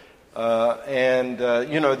world, and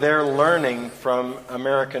they're learning from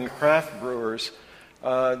American craft brewers.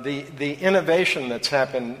 The innovation that's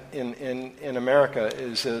happened in America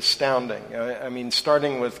is astounding. I mean,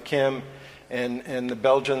 starting with Kim and the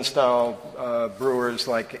Belgian-style brewers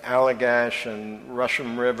like Allagash and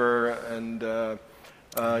Russian River and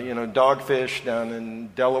Dogfish down in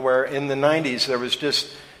Delaware. In the 90s, there was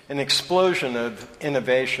just an explosion of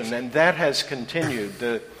innovation, and that has continued.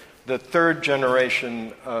 The third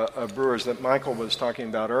generation of brewers that Michael was talking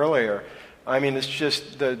about earlier, I mean, it's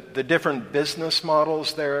just the different business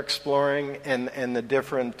models they're exploring and the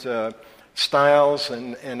different styles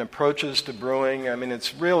and approaches to brewing. I mean,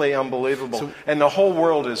 it's really unbelievable. And the whole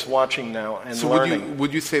world is watching now and learning.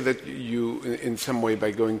 Would you say that you, in some way,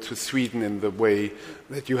 by going to Sweden in the way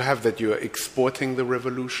that you have, that you're exporting the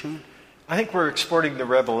revolution? I think we're exporting the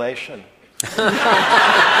revelation.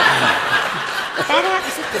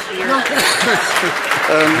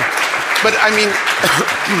 But I mean,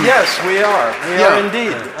 yes, we are. We are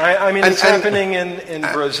indeed. I mean, it's happening in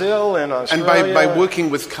Brazil, in Australia. And by working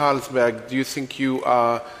with Carlsberg, do you think you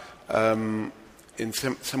are, in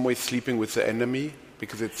some way, sleeping with the enemy?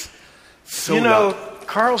 Because it's so.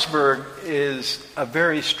 Carlsberg is a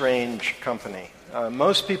very strange company.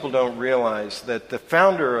 Most people don't realize that the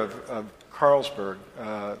founder of Carlsberg,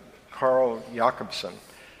 Carl Jacobsen,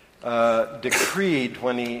 decreed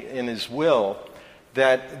in his will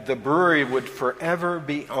that the brewery would forever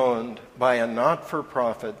be owned by a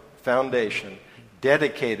not-for-profit foundation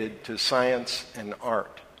dedicated to science and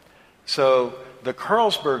art. So the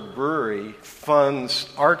Carlsberg Brewery funds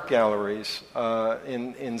art galleries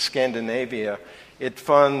in Scandinavia. It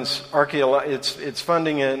funds it's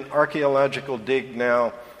funding an archaeological dig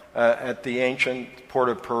now at the ancient port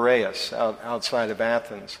of Piraeus outside of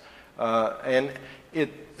Athens, and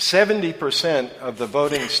 70% of the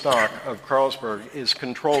voting stock of Carlsberg is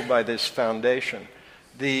controlled by this foundation.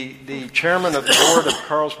 The chairman of the board of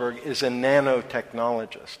Carlsberg is a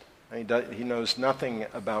nanotechnologist. He knows nothing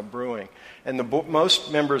about brewing. And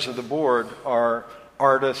most members of the board are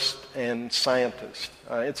artists and scientists.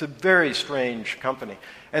 It's a very strange company.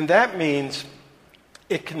 And that means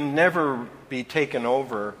it can never be taken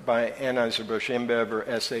over by Anheuser-Busch InBev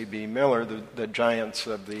or SAB Miller, the giants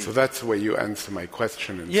of the... So that's the way you answer my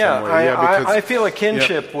question in some way. Yeah, I feel a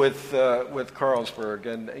kinship with Carlsberg.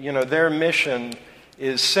 And, their mission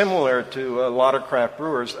is similar to a lot of craft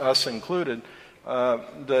brewers, us included,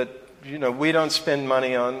 that, we don't spend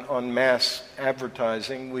money on mass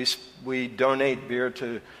advertising. We donate beer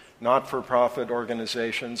to not-for-profit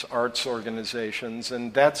organizations, arts organizations,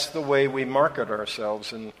 and that's the way we market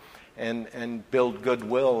ourselves and build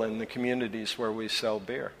goodwill in the communities where we sell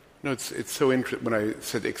beer. No, it's so interesting. When I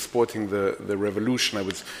said exporting the revolution, I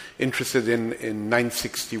was interested in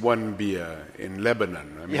 961 beer in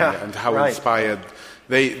Lebanon, and how inspired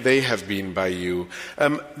they have been by you.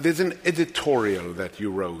 There's an editorial that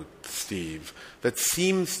you wrote, Steve, that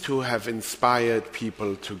seems to have inspired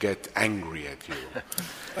people to get angry at you.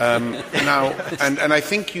 Now, and I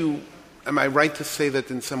think you, am I right to say that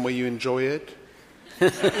in some way you enjoy it?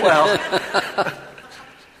 Well,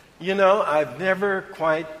 I've never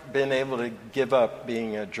quite been able to give up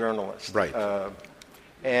being a journalist. Right.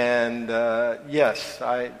 Yes,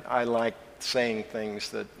 I like saying things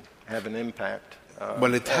that have an impact.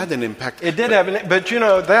 Well, it had an impact. It did have but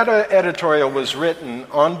that editorial was written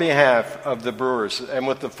on behalf of the brewers and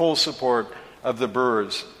with the full support of the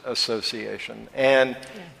Brewers Association. And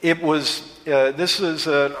it was, this was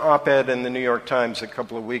an op-ed in the New York Times a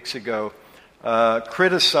couple of weeks ago,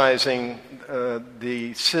 criticizing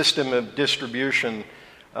the system of distribution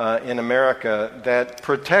in America that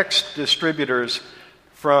protects distributors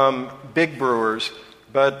from big brewers,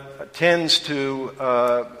 but tends to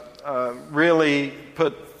really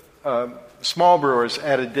put small brewers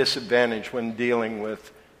at a disadvantage when dealing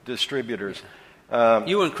with distributors.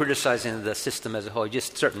 You weren't criticizing the system as a whole,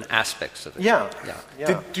 just certain aspects of it. Yeah.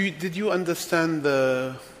 Did you understand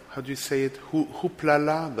the, how do you say it,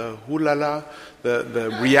 hooplala,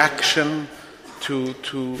 the reaction to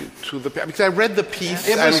the, because I read the piece.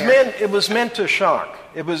 It was meant to shock.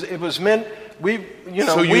 It was meant.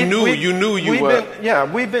 So you knew were.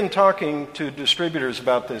 We've been talking to distributors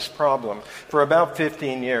about this problem for about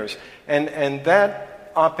 15 years, and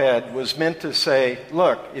that op-ed was meant to say,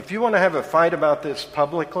 look, if you want to have a fight about this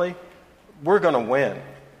publicly, we're going to win,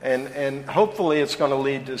 and hopefully it's going to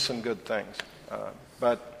lead to some good things.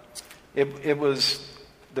 But it was.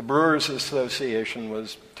 The Brewers Association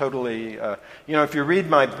was totally, if you read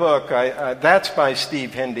my book, that's by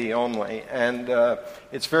Steve Hindy only, and there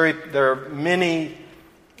are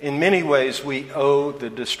in many ways we owe the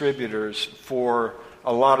distributors for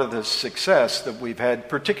a lot of the success that we've had,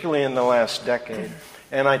 particularly in the last decade,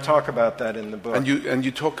 and I talk about that in the book. And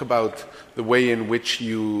you talk about the way in which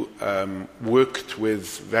you worked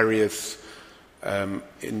with various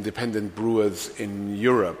independent brewers in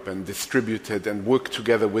Europe and distributed and worked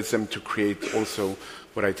together with them to create also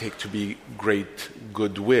what I take to be great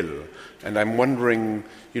goodwill. And I'm wondering,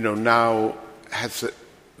 now has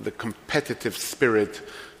the competitive spirit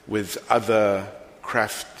with other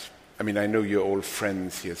craft, I know you're all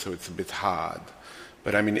friends here, so it's a bit hard.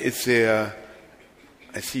 But is there,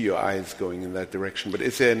 I see your eyes going in that direction, but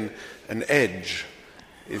is there an edge?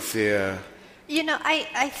 Is there...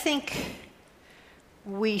 I think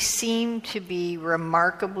we seem to be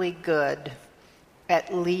remarkably good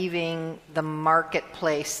at leaving the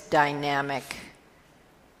marketplace dynamic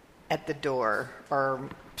at the door, or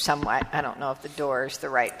somewhat, I don't know if the door is the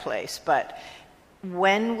right place, but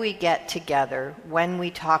when we get together, when we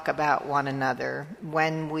talk about one another,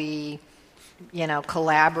 when we,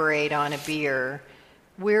 collaborate on a beer,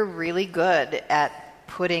 we're really good at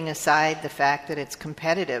putting aside the fact that it's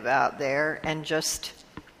competitive out there and just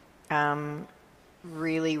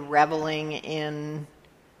really reveling in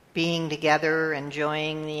being together,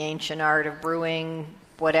 enjoying the ancient art of brewing,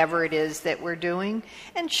 whatever it is that we're doing.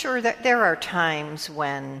 And sure, that there are times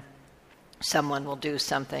when someone will do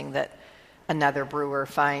something that another brewer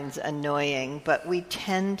finds annoying, but we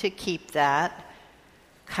tend to keep that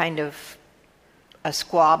kind of a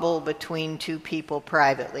squabble between two people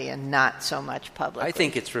privately and not so much publicly. I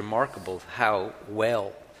think it's remarkable how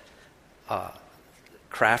well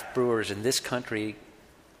craft brewers in this country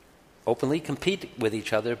openly compete with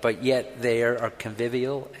each other, but yet they are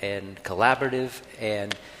convivial and collaborative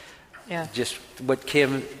and just what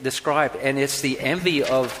Kim described. And it's the envy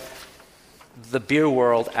of the beer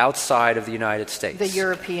world outside of the United States. The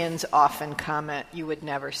Europeans often comment, you would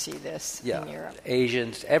never see this in Europe.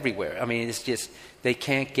 Asians, everywhere. It's just they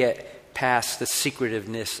can't get past the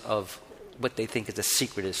secretiveness of what they think is the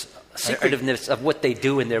secretiveness of what they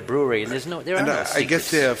do in their brewery, and I guess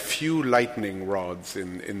there are a few lightning rods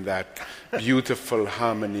in that beautiful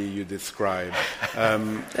harmony you describe. It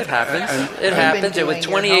happens. It happens. There were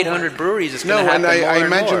 2,800 breweries. It's going to happen more and I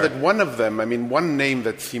imagine more. that one of them, one name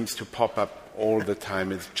that seems to pop up all the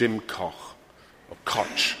time is Jim Koch, or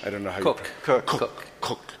Koch. I don't know how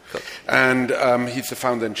Cook. And he's the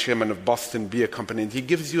founder and chairman of Boston Beer Company, and he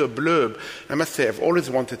gives you a blurb. I must say, I've always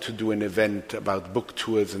wanted to do an event about book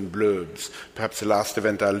tours and blurbs. Perhaps the last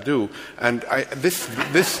event I'll do. And this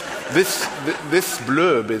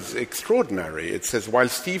blurb is extraordinary. It says, while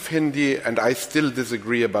Steve Hindy and I still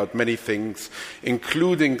disagree about many things,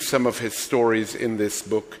 including some of his stories in this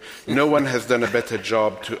book, no one has done a better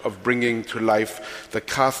job of bringing to life the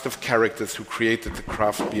cast of characters who created the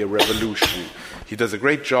craft beer revolution. He does a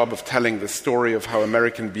great job of telling the story of how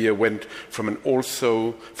American beer went from an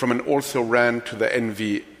also ran to the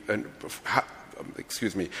envy.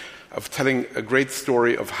 Of telling a great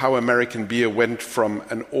story of how American beer went from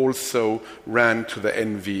an also ran to the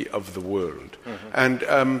envy of the world.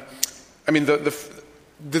 Mm-hmm. And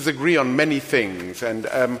disagree on many things, and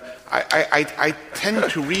I tend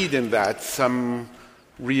to read in that some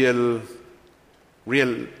real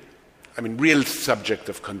subject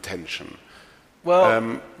of contention.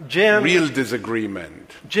 Well, Jim... real disagreement.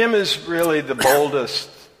 Jim is really the boldest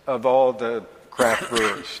of all the craft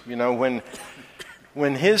brewers.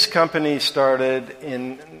 When his company started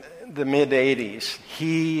in the mid-'80s,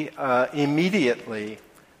 he immediately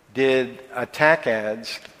did attack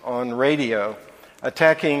ads on radio,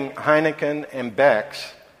 attacking Heineken and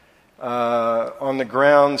Beck's on the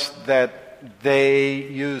grounds that they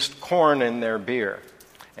used corn in their beer,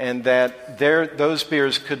 and that those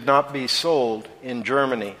beers could not be sold in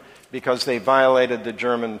Germany because they violated the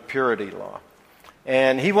German purity law.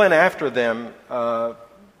 And he went after them,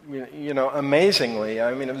 amazingly.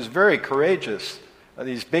 I mean, it was very courageous,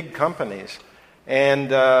 these big companies. And,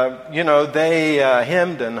 they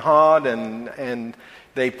hemmed and hawed, and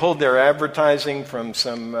they pulled their advertising from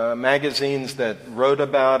some magazines that wrote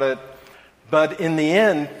about it. But in the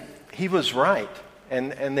end, he was right,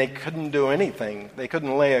 and they couldn't do anything. They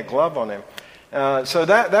couldn't lay a glove on him. So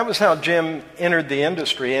that was how Jim entered the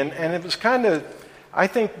industry, and it was kind of, I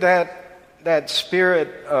think that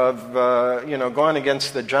spirit of going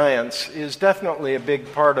against the giants is definitely a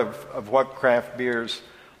big part of what craft beer's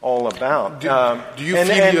all about. Do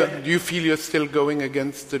you feel you're still going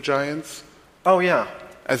against the giants? Oh yeah.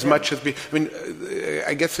 As much as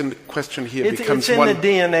I guess the question here becomes it's in the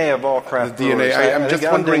DNA of all craft brewers. I'm just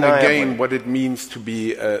wondering again what it means to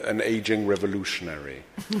be an aging revolutionary.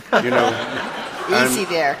 Easy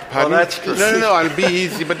there. Well, that's true. No, I'll be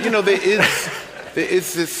easy. But there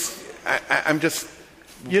is this. I'm just.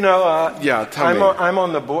 Tell me. I'm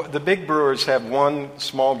on the board. The big brewers have one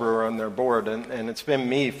small brewer on their board, and it's been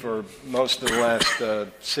me for most of the last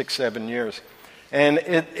 6-7 years. And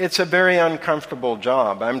it's a very uncomfortable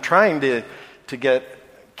job. I'm trying to get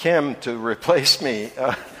Kim to replace me,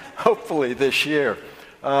 hopefully this year.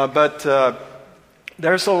 But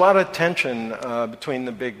there's a lot of tension between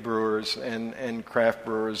the big brewers and craft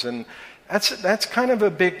brewers, and that's kind of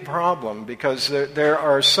a big problem because there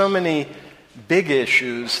are so many big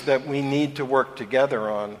issues that we need to work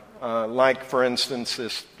together on. Like, for instance,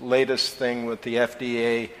 this latest thing with the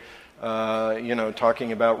FDA.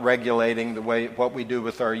 Talking about regulating what we do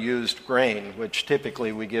with our used grain, which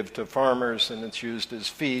typically we give to farmers and it's used as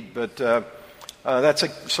feed. But that's a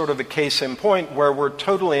sort of a case in point where we're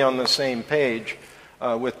totally on the same page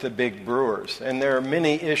with the big brewers. And there are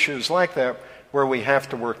many issues like that where we have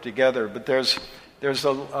to work together. But there's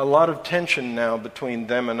a lot of tension now between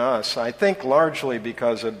them and us, I think largely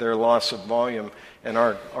because of their loss of volume and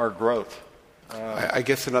our growth. I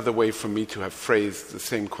guess another way for me to have phrased the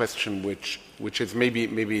same question, which is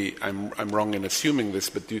maybe I'm wrong in assuming this,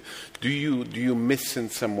 but do you miss in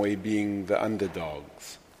some way being the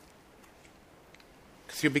underdogs?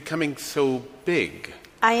 Because you're becoming so big.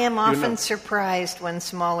 I am often surprised when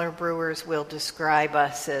smaller brewers will describe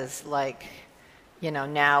us as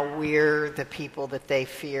now we're the people that they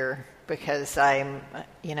fear, because I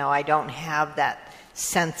don't have that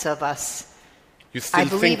sense of us. I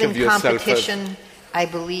believe in competition. I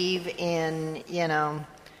believe in,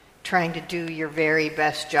 trying to do your very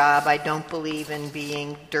best job. I don't believe in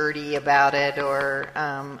being dirty about it or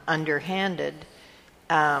underhanded.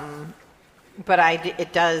 But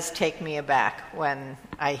it does take me aback when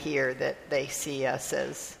I hear that they see us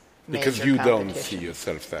as major because you competition. don't see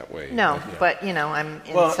yourself that way. No, but I'm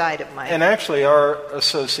inside of my... And actually our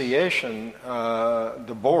association,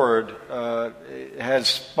 the board, has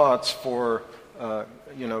spots for...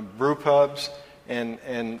 brew pubs,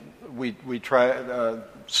 and we try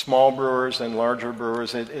small brewers and larger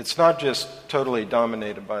brewers. It's not just totally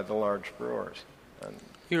dominated by the large brewers.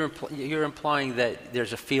 You're implying that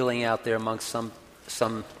there's a feeling out there amongst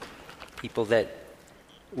some people that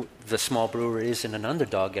the small brewer isn't an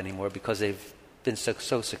underdog anymore because they've been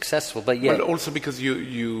so successful. But yet, well, also because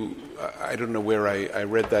you I don't know where I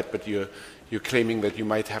read that, but you're claiming that you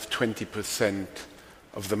might have 20%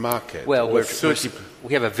 of the market. Well,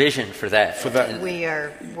 we have a vision for that.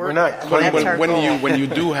 We're not. That's our goal. When you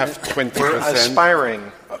do have 20%, we're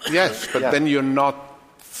aspiring. Yes, but then you're not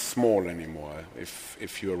small anymore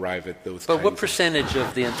if you arrive at those. But what percentage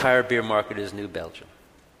of the entire beer market is New Belgium?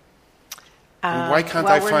 Why can't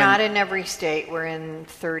we're not in every state. We're in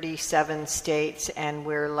 37 states, and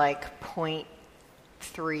we're like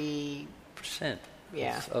 0.3%.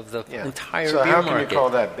 Of the entire so beer market. So how can you call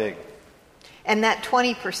that big? And that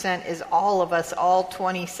 20% is all of us, all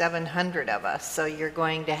 2,700 of us. So you're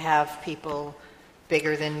going to have people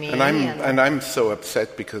bigger than me. And I'm so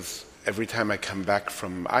upset because every time I come back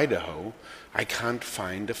from Idaho, I can't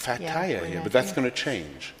find a fat tire here. But that's going to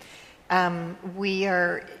change. We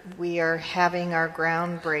are having our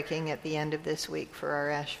groundbreaking at the end of this week for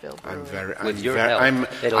our Asheville brewery. It'll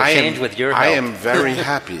change with your help. I am very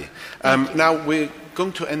happy. Now we're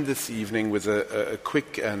going to end this evening with a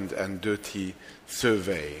quick and dirty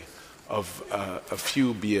survey of a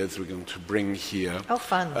few beers we're going to bring here. Oh,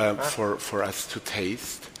 fun. For us to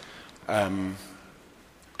taste.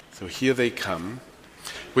 So here they come.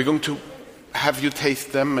 We're going to have you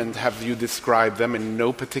taste them and have you describe them in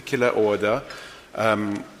no particular order.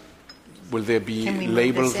 Will there be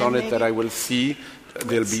labels on it that I will see?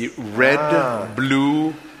 There'll be red,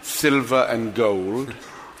 blue, silver, and gold.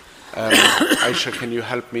 Aisha, can you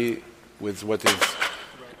help me with what is...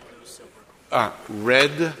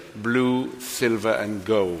 red, blue, silver, and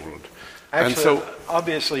gold. Actually, and so,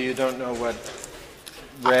 obviously you don't know what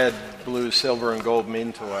red, blue, silver, and gold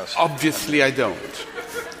mean to us. Obviously I don't.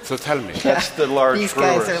 So tell me. That's the large These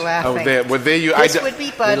brewers. guys are laughing. Oh, there you... This would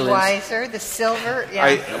be Budweiser, the silver. Yeah.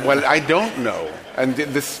 I don't know. And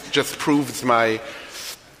this just proves my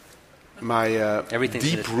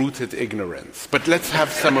deep-rooted ignorance. But let's have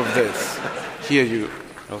some of this. Here you...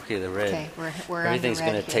 Okay, the red. Okay, we're Everything's on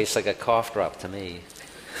the red going to here. taste like a cough drop to me.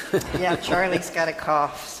 Yeah, Charlie's got a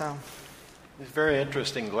cough, so... These very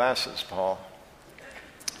interesting glasses, Paul.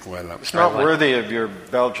 Well, it's not worthy of your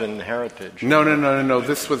Belgian heritage. No.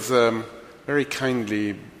 This was very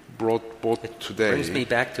kindly bought today. Brings me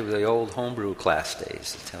back to the old homebrew class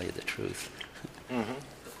days, to tell you the truth. Mm-hmm.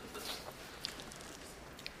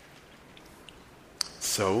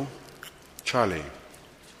 So, Charlie,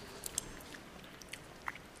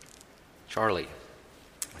 it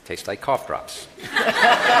tastes like cough drops.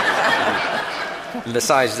 And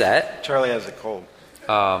besides that, Charlie has a cold.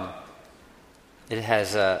 It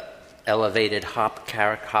has a elevated hop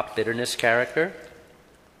bitterness character.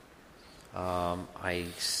 I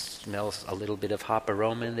smell a little bit of hop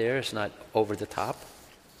aroma in there. It's not over the top.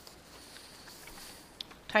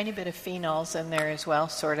 Tiny bit of phenols in there as well,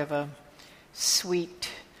 sort of a sweet,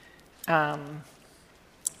 a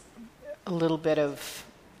little bit of...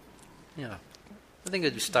 Yeah. I think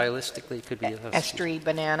it stylistically it could be estery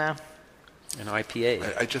banana. An IPA.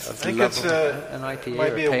 I think it's an IPA.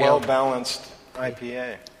 Might be a well-balanced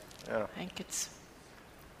IPA. Yeah. I think it's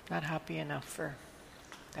not hoppy enough for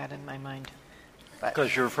that in my mind.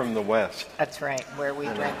 Because you're from the West. That's right, where we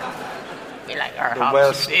drink. We like our the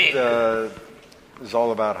hops. The West is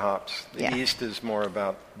all about hops. The Yeah. East is more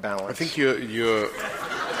about balance. I think you're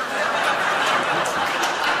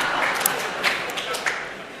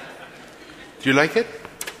Do you like it?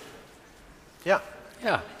 Yeah.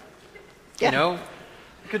 Yeah. Yeah. You know,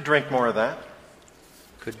 You could drink more of that.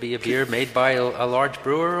 could be a beer made by a large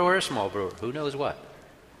brewer or a small brewer. Who knows what?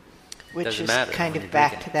 Which Doesn't is matter kind when of you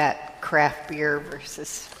back drink it. to that craft beer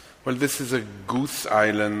versus... Well, this is a Goose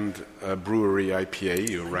Island Brewery IPA,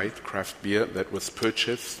 you're right, craft beer that was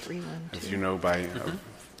purchased, 312. as you know, by a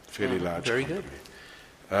fairly large very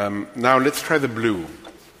company. Now let's try the blue.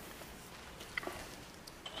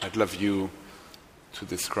 I'd love you to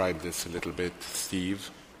describe this a little bit,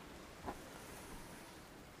 Steve.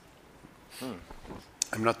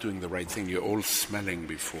 I'm not doing the right thing. You're all smelling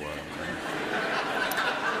before.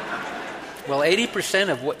 Well, 80%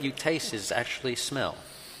 of what you taste is actually smell.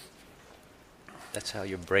 That's how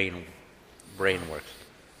your brain works.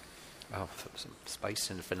 Oh, some spice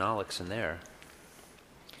and phenolics in there.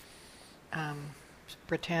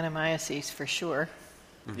 Brettanomyces for sure.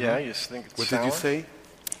 Mm-hmm. Yeah, you think it's What sour? did you say?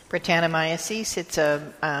 Brettanomyces, it's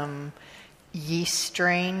a yeast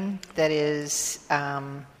strain that is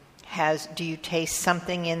has. Do you taste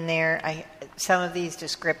something in there? Some of these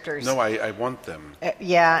descriptors. No, I want them.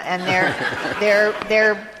 Yeah, and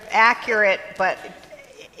they're accurate, but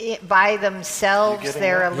by themselves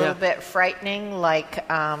they're a little bit frightening. Like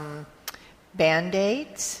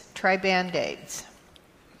Band-Aids. Try Band-Aids.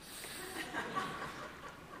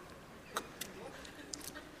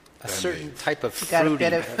 A certain type of Got a fruity.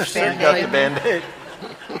 bit of Got Band-Aid. the Band-Aid.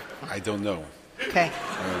 I don't know. Okay.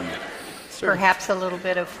 Perhaps a little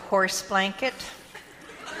bit of horse blanket.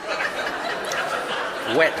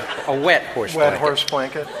 A wet horse Wet blanket. horse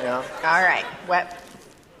blanket, yeah. All right, wet.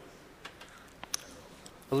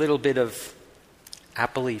 A little bit of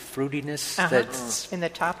appley fruitiness. That's In the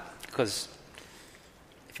top. because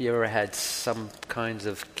if you ever had some kinds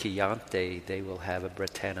of Chianti, they will have a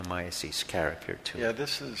Brettanomyces character to Yeah, it.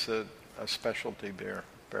 this is a specialty beer,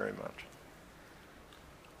 very much.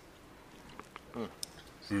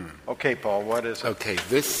 Okay, Paul, what is it? Okay,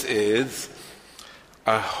 this is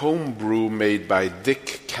a home brew made by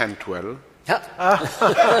Dick Cantwell That's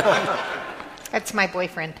my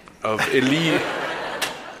boyfriend. of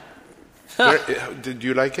Did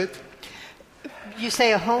you like it? You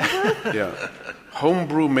say a homebrew? Yeah.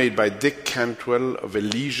 Homebrew made by Dick Cantwell of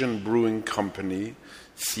Elysian Brewing Company,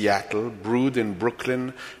 Seattle, brewed in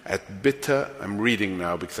Brooklyn at Bitter, I'm reading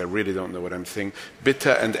now because I really don't know what I'm saying,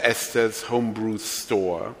 Bitter and Esther's Homebrew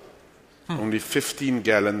Store. Only 15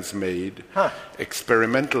 gallons made.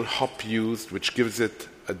 Experimental hop used, which gives it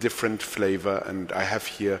a different flavor, and I have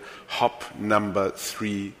here hop number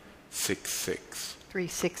 366.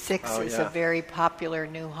 366 is yeah. a very popular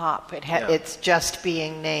new hop. It's just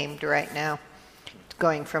being named right now. It's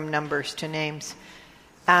going from numbers to names.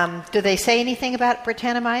 Do they say anything about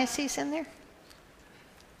Brettanomyces in there?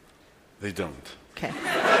 They don't. Okay.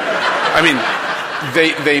 I mean,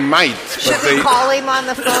 they might. Should we call him on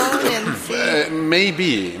the phone and see?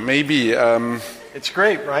 Maybe. It's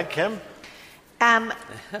great, right, Kim?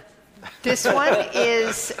 This one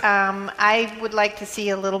is, I would like to see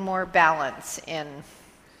a little more balance in.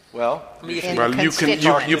 Well, you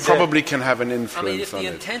probably can have an influence on it. I mean, if the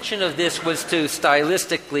intention of this was to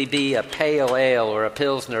stylistically be a pale ale or a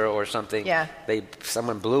pilsner or something,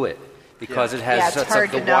 someone blew it because it has such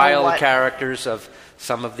of the wild characters of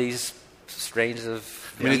some of these strains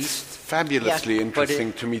of I mean, it's fabulously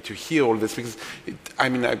interesting to me to hear all this because,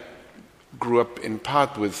 I grew up in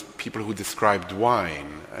part with people who described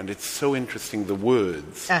wine, and it's so interesting, the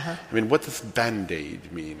words. I mean, what does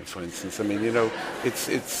Band-Aid mean, for instance? I mean,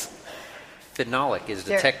 it's... Phenolic is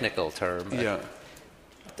the technical term.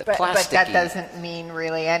 But that doesn't mean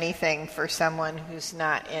really anything for someone who's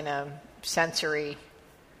not in a sensory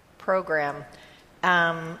program.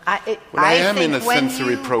 I am in a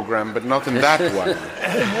sensory program, but not in that one.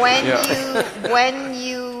 When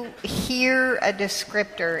you hear a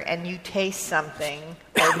descriptor and you taste something,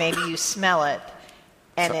 or maybe you smell it,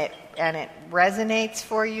 and it resonates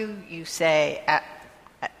for you, you say,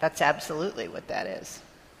 "That's absolutely what that is."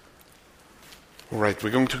 All right,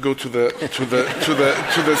 we're going to go to the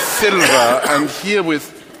silver, and here we're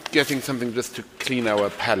getting something just to clean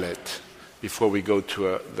our palate before we go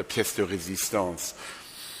to the pièce de résistance.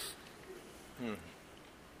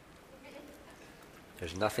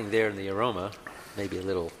 There's nothing there in the aroma. Maybe a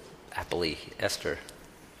little appley ester.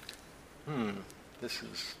 This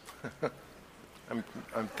is...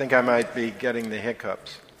 I think I might be getting the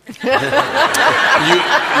hiccups.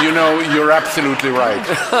 You're absolutely right.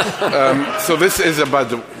 So this is a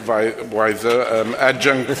Budweiser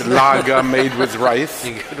adjunct lager made with rice.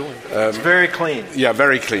 It's very clean. Yeah,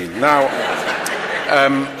 very clean. Now,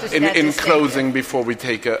 in closing, before we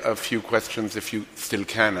take a few questions, if you still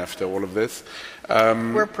can after all of this.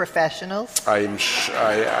 We're professionals.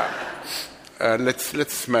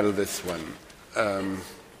 Let's smell this one. And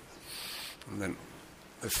then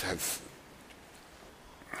this has...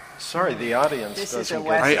 Sorry, the audience doesn't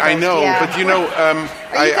get it. I know, but you know...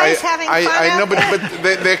 Are you guys having fun I know, out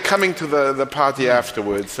but they're coming to the party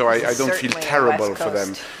afterwards, so I don't feel terrible for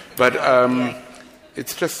them. But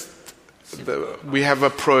it's just... we have a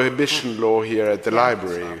prohibition law here at the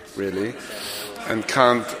library, really, and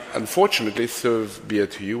can't, unfortunately, serve beer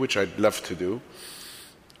to you, which I'd love to do.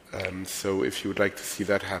 So if you would like to see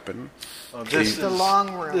that happen... this is the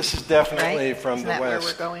long room. This is definitely from the West. Where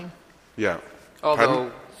we're going? Yeah.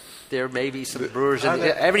 Although there may be some brewers,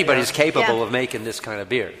 everybody's capable of making this kind of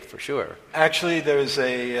beer, for sure. Actually, there's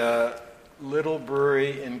a little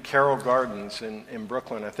brewery in Carroll Gardens in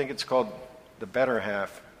Brooklyn. I think it's called The Better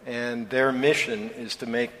Half. And their mission is to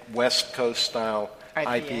make West Coast style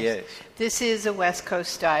IPAs. This is a West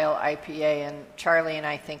Coast style IPA, and Charlie and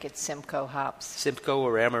I think it's Simcoe hops. Simcoe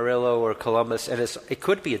or Amarillo or Columbus, and it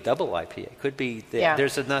could be a double IPA. It could be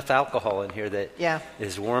there's enough alcohol in here that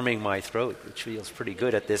is warming my throat, which feels pretty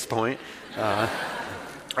good at this point. I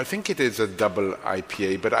think it is a double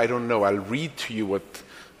IPA, but I don't know. I'll read to you what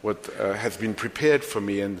has been prepared for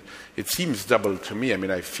me, and it seems double to me. I mean,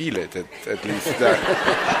 I feel it at least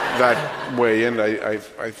that way, and I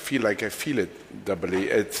feel like I feel it doubly.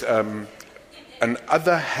 It's an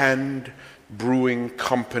Other Hand Brewing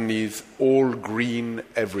Company's All Green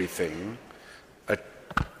Everything, a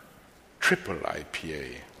triple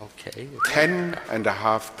IPA. Okay.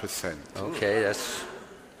 10.5%. Okay, that's...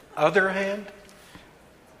 Other Hand?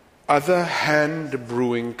 Other Hand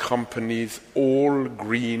Brewing Company's All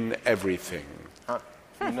Green Everything.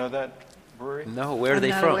 You know that brewery? No, where are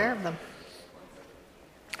they from? I'm not aware of them.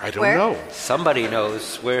 I don't know. Somebody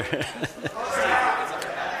knows where.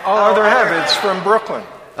 Other Hand, it's from Brooklyn.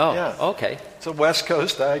 Oh, yeah. Okay. It's a West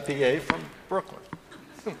Coast IPA from Brooklyn.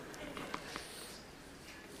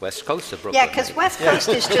 West Coast of Brooklyn. Yeah, because West Coast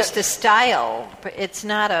is just a style, but it's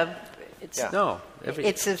not a... It's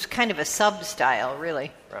a kind of a sub-style,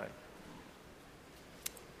 really. Right.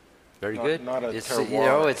 Very good. Not a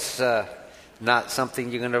terroir. It's not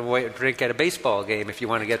something you're going to drink at a baseball game if you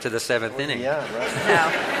want to get to the seventh inning. Yeah, right.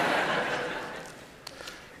 No.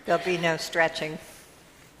 There'll be no stretching.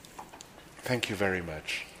 Thank you very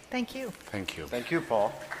much. Thank you. Thank you. Thank you,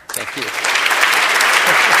 Paul. Thank you.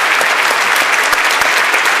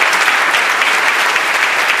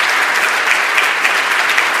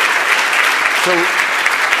 So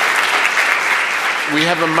we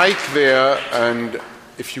have a mic there, and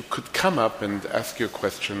if you could come up and ask your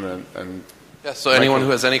question, and so anyone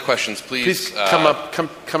who has any questions, please come up to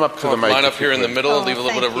the mic. Line up here in the middle, leave a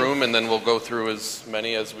little bit of room, and then we'll go through as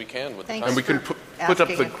many as we can with the time. And we can put up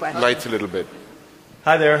asking the a question. lights a little bit.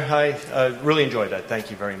 Hi there. Hi. Really enjoyed that. Thank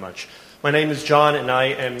you very much. My name is John, and I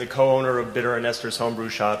am the co-owner of Bitter and Esther's Homebrew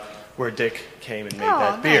Shop, where Dick came and made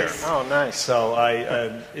that beer. Nice. Oh, nice. So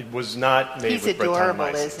it was not made He's with adorable,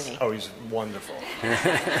 Brettanomyces. isn't he? Oh, he's wonderful.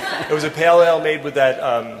 It was a pale ale made with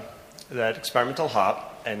that experimental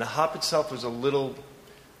hop, and the hop itself was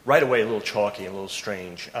right away a little chalky, a little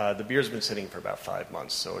strange. The beer's been sitting for about 5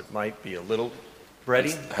 months, so it might be a little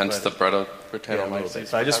bready. Hence the Brettanomyces.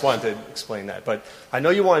 So I just wanted to explain that. But I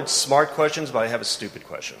know you wanted smart questions, but I have a stupid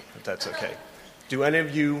question, if that's okay. Do any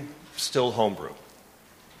of you still homebrew?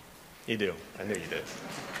 You do. I knew you did.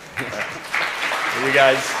 You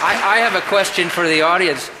guys. I have a question for the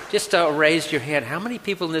audience. Just raise your hand. How many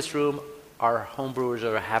people in this room are homebrewers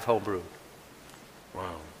or have homebrewed?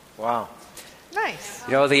 Wow. Nice.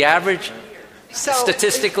 You know, the average, So,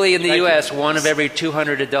 statistically in the U.S., 1 of every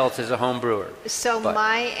 200 adults is a home brewer. So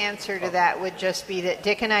my answer to that would just be that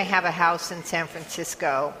Dick and I have a house in San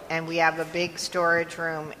Francisco, and we have a big storage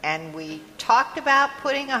room, and we talked about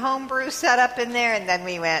putting a homebrew setup in there, and then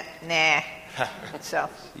we went, nah. So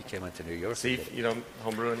You came out to New York. Steve, you don't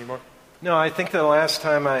homebrew anymore? No, I think the last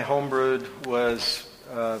time I homebrewed was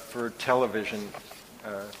for television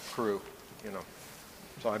crew,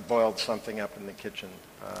 So I boiled something up in the kitchen.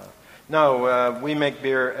 No, we make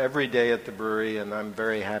beer every day at the brewery, and I'm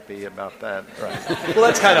very happy about that. Right.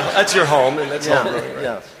 Well, that's your home, and that's homebrewing, right?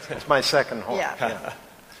 Yeah, it's my second home. Yeah.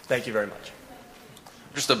 Thank you very much.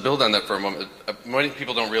 Just to build on that for a moment, many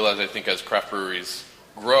people don't realize, I think, as craft breweries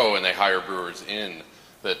grow and they hire brewers in,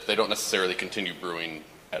 that they don't necessarily continue brewing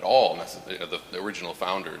at all, the original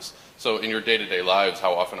founders. So in your day-to-day lives,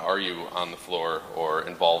 how often are you on the floor or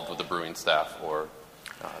involved with the brewing staff or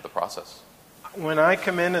the process? When I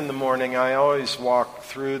come in the morning, I always walk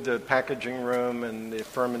through the packaging room and the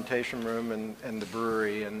fermentation room and the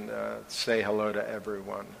brewery and say hello to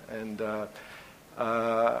everyone. And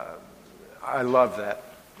I love that.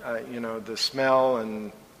 The smell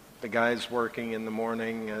and the guys working in the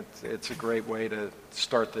morning, it's a great way to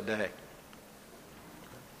start the day.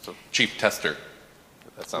 So chief tester,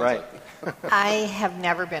 that sounds right. like. I have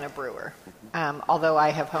never been a brewer, although I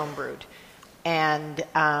have homebrewed. And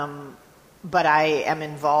but I am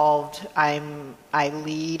involved. I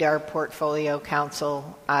lead our portfolio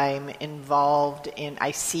council. I'm involved I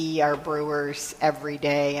see our brewers every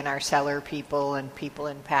day and our cellar people and people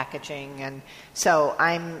in packaging. And so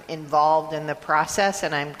I'm involved in the process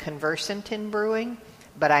and I'm conversant in brewing,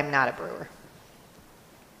 but I'm not a brewer.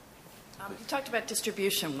 You talked about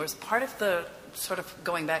distribution. Was part of the sort of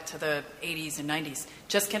going back to the 80s and 90s,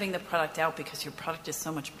 just getting the product out because your product is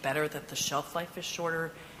so much better that the shelf life is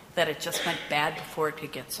shorter, that it just went bad before it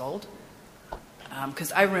could get sold?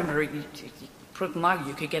 Because I remember Brooklyn Lager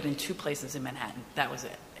you could get in 2 places in Manhattan. That was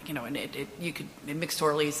it. And you could mix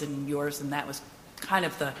Orley's and yours, and that was kind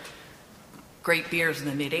of the great beers in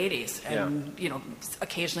the mid-'80s. And,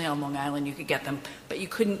 occasionally on Long Island you could get them, but you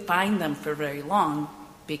couldn't find them for very long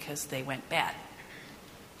because they went bad.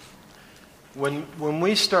 When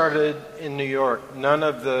we started in New York, none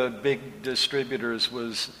of the big distributors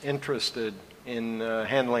was interested in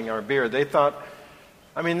handling our beer. They thought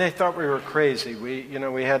we were crazy.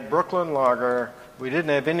 We had Brooklyn Lager. We didn't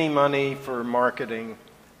have any money for marketing,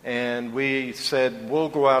 and we said we'll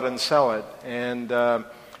go out and sell it. And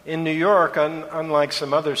in New York, unlike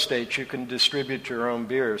some other states, you can distribute your own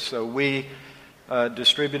beer. So we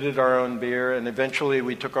distributed our own beer, and eventually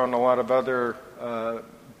we took on a lot of other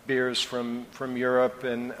beers from Europe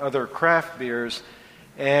and other craft beers.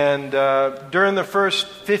 And during the first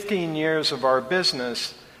 15 years of our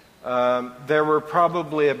business, there were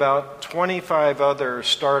probably about 25 other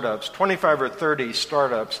startups, 25 or 30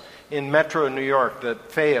 startups in Metro New York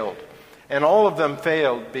that failed. And all of them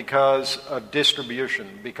failed because of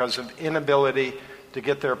distribution, because of inability to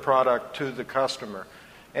get their product to the customer.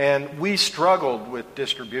 And we struggled with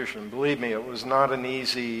distribution. Believe me, it was not an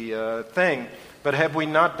easy thing. But had we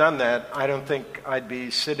not done that, I don't think I'd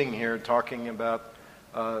be sitting here talking about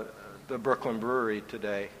the Brooklyn Brewery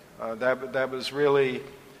today. That was really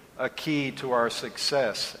a key to our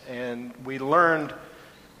success. And we learned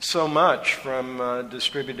so much from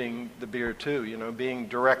distributing the beer too, being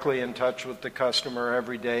directly in touch with the customer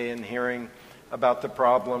every day and hearing about the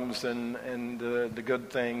problems and the good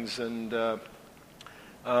things. And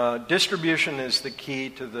distribution is the key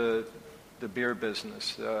to the beer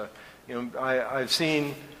business. I've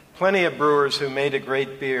seen plenty of brewers who made a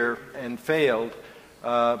great beer and failed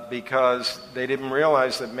because they didn't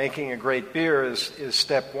realize that making a great beer is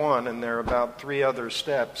step one, and there are about 3 other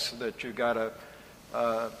steps that you got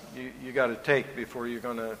to take before you're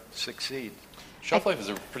going to succeed. Shelf life is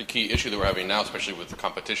a pretty key issue that we're having now, especially with the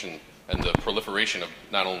competition and the proliferation of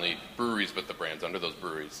not only breweries but the brands under those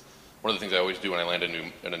breweries. One of the things I always do when I land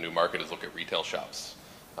in a new market is look at retail shops,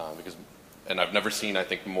 and I've never seen, I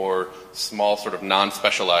think, more small sort of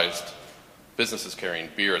non-specialized businesses carrying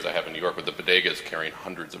beer as I have in New York, with the bodegas carrying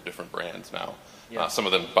hundreds of different brands now. Yeah. Some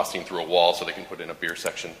of them busting through a wall so they can put in a beer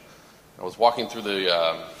section. I was walking through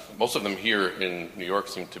most of them here in New York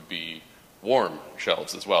seem to be warm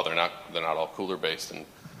shelves as well. They're not all cooler based. And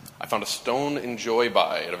I found a Stone Enjoy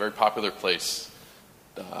By at a very popular place.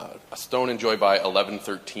 A Stone Enjoy By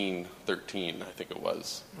 111313, I think it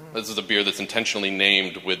was. This is a beer that's intentionally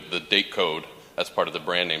named with the date code as part of the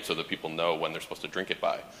brand name so that people know when they're supposed to drink it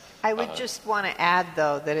by. I would just want to add,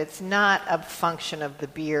 though, that it's not a function of the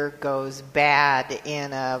beer goes bad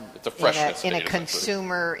in a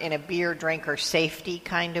consumer, in a beer drinker safety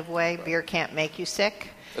kind of way. Right. Beer can't make you sick.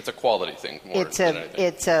 It's a quality thing more than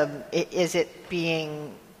anything. Is it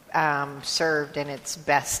being served in its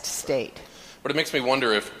best state? But it makes me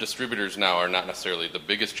wonder if distributors now are not necessarily the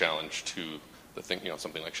biggest challenge to the thing,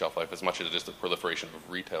 something like shelf life, as much as it is the proliferation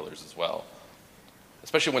of retailers as well.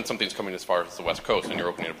 Especially when something's coming as far as the West Coast and you're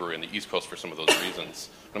opening a brewery on the East Coast for some of those reasons.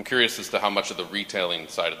 I'm curious as to how much of the retailing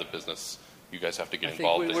side of the business you guys have to get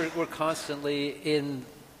involved in. We're constantly in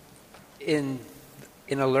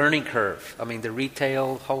a learning curve. I mean, the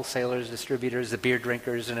retail, wholesalers, distributors, the beer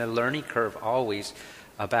drinkers, in a learning curve always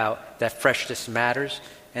about that freshness matters,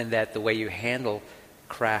 and that the way you handle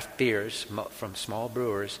craft beers from small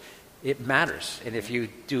brewers, it matters. And if you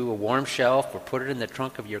do a warm shelf or put it in the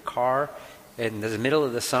trunk of your car in the middle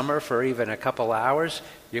of the summer for even a couple hours,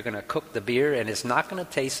 you're going to cook the beer, and it's not going to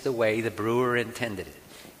taste the way the brewer intended it.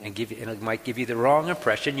 And it might give you the wrong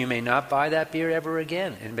impression. You may not buy that beer ever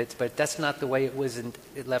again. But that's not the way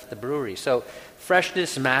it left the brewery. So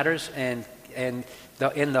freshness matters, and in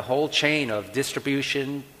the whole chain of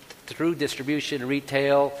distribution, through distribution,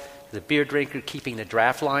 retail, the beer drinker keeping the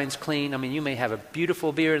draft lines clean. I mean, you may have a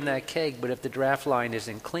beautiful beer in that keg, but if the draft line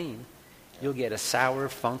isn't clean, you'll get a sour,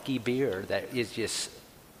 funky beer that is just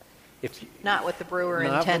not what the brewer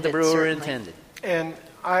intended. Not what the brewer intended. And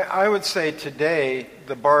I would say today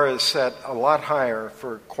the bar is set a lot higher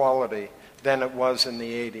for quality than it was in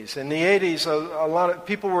the 80s. In the 80s, a lot of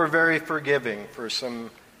people were very forgiving for some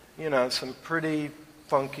pretty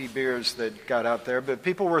funky beers that got out there, but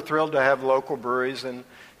people were thrilled to have local breweries, and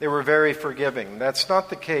they were very forgiving. That's not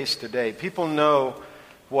the case today. People know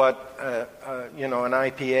what an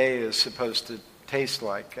IPA is supposed to taste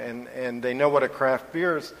like, and they know what a craft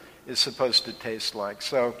beer is supposed to taste like.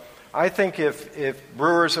 So I think if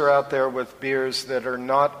brewers are out there with beers that are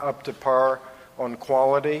not up to par on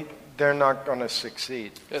quality, they're not going to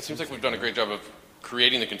succeed. Yeah, it seems like we've done a great job of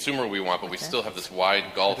creating the consumer we want, but we still have this wide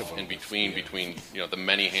gulf in between the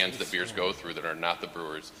many hands that beers go through that are not the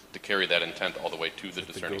brewers to carry that intent all the way to the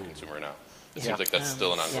discerning consumer now. It seems like that's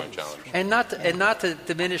still an ongoing challenge. And not to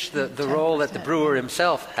diminish the role that the brewer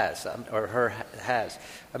himself has has.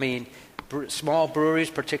 I mean, small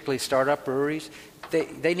breweries, particularly startup breweries,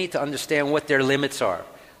 they need to understand what their limits are.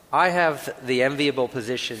 I have the enviable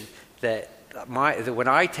position that when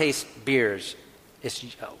I taste beers, it's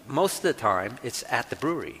most of the time it's at the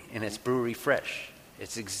brewery, and it's brewery fresh.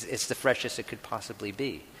 It's the freshest it could possibly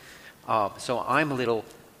be. So I'm a little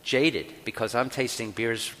jaded because I'm tasting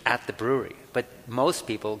beers at the brewery. But most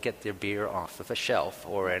people get their beer off of a shelf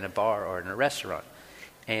or in a bar or in a restaurant.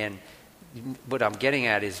 And what I'm getting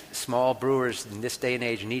at is small brewers in this day and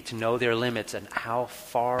age need to know their limits and how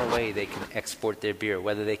far away they can export their beer,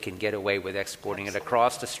 whether they can get away with exporting it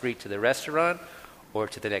across the street to the restaurant or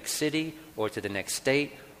to the next city or to the next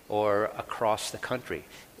state or across the country.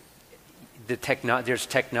 There's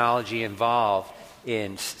technology involved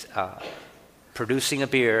in producing a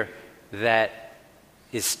beer that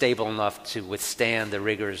is stable enough to withstand the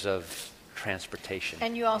rigors of transportation.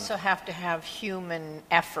 And you also have to have human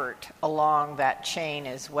effort along that chain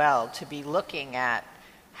as well to be looking at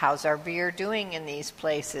how's our beer doing in these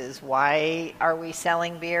places? Why are we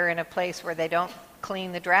selling beer in a place where they don't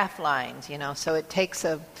clean the draft lines? So it takes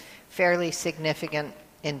a fairly significant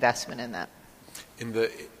investment in that. In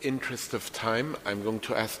the interest of time, I'm going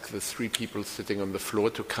to ask the three people sitting on the floor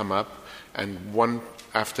to come up and one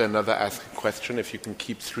after another ask a question. If you can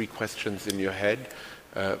keep 3 questions in your head,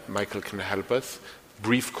 Michael can help us.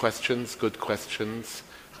 Brief questions, good questions,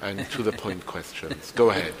 and to-the-point questions.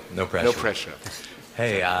 Go ahead. No pressure. No pressure.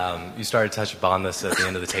 Hey, you started to touch upon this at the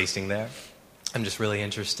end of the tasting there. I'm just really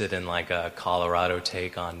interested in like a Colorado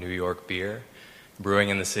take on New York beer. Brewing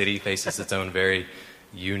in the city faces its own very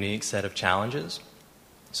unique set of challenges.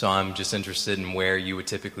 So I'm just interested in where you would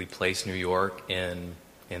typically place New York in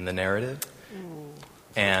the narrative.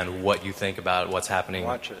 and what you think about what's happening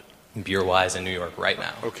beer-wise in New York right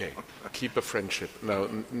now. Okay, keep a friendship. Now,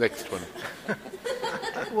 next one.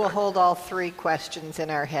 We'll hold all three questions in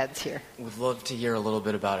our heads here. Would love to hear a little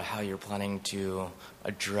bit about how you're planning to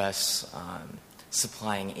address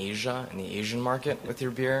supplying Asia and the Asian market with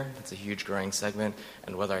your beer. It's a huge growing segment,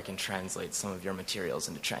 and whether I can translate some of your materials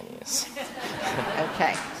into Chinese.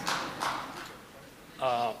 Okay.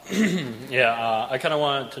 I kind of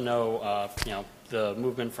wanted to know, the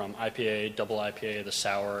movement from IPA, double IPA, the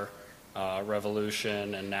sour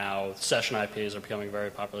revolution, and now session IPAs are becoming very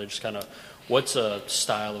popular. Just kind of, what's a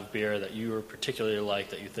style of beer that you particularly like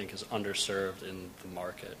that you think is underserved in the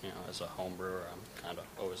market? As a home brewer, I'm kind of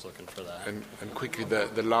always looking for that. And quickly,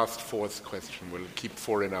 the last fourth question. We'll keep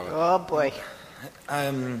 4 in our... Oh, boy.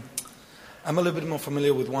 I'm a little bit more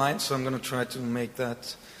familiar with wine, so I'm going to try to make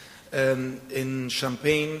that. In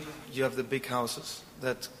Champagne, you have the big houses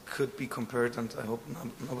that could be compared, and I hope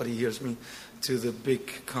nobody hears me, to the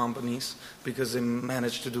big companies, because they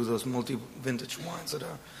manage to do those multi-vintage wines that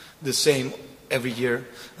are the same every year.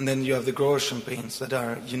 And then you have the grower champagnes that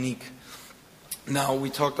are unique. Now, we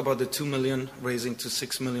talked about the 2 million raising to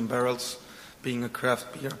 6 million barrels being a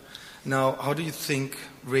craft beer. Now, how do you think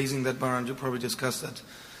raising that bar, and you probably discussed that,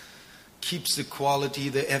 keeps the quality,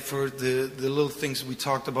 the effort, the little things we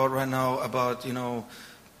talked about right now about,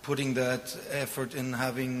 putting that effort in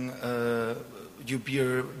having your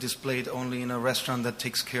beer displayed only in a restaurant that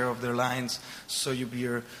takes care of their lines, so your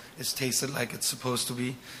beer is tasted like it's supposed to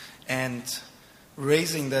be. And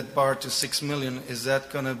raising that bar to 6 million, is that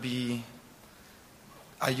going to be,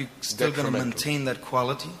 are you still going to maintain that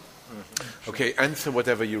quality? Okay, answer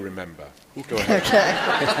whatever you remember. Go ahead. Okay.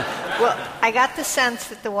 Well, I got the sense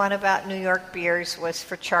that the one about New York beers was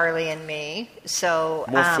for Charlie and me. So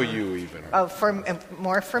more for you, even. Oh,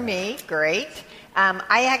 more for me. Great.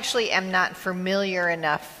 I actually am not familiar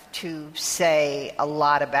enough to say a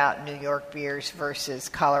lot about New York beers versus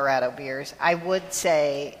Colorado beers. I would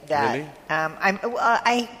say that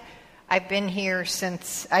really? I've been here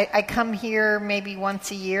since, I come here maybe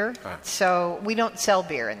once a year, so we don't sell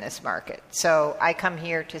beer in this market. So I come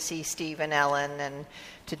here to see Steve and Ellen and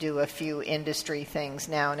to do a few industry things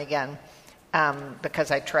now and again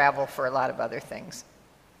because I travel for a lot of other things.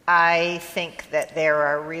 I think that there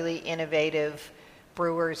are really innovative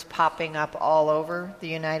brewers popping up all over the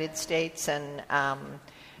United States, and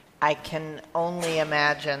I can only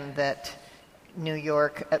imagine that New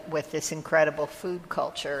York, with this incredible food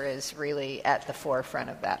culture, is really at the forefront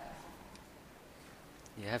of that.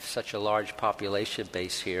 You have such a large population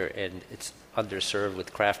base here, and it's underserved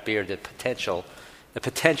with craft beer. The potential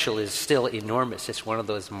is still enormous. It's one of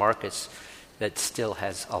those markets that still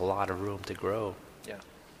has a lot of room to grow. Yeah.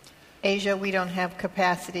 Asia, we don't have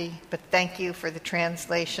capacity, but thank you for the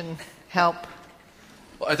translation help.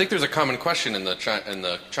 Well, I think there's a common question in the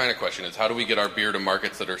China question is how do we get our beer to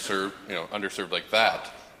markets that are served, underserved like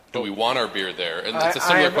that? Do we want our beer there? And it's a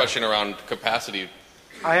similar question around capacity.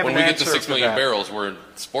 When we get to 6 million barrels, we're in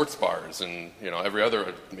sports bars and every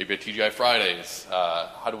other, maybe at TGI Fridays.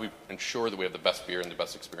 How do we ensure that we have the best beer and the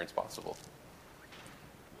best experience possible?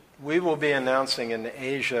 We will be announcing an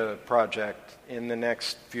Asia project in the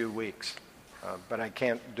next few weeks, but I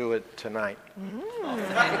can't do it tonight.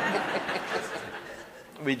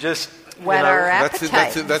 We just whet our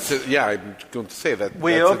appetite. That's it. Yeah, I'm going to say that.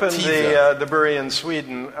 We opened the brewery in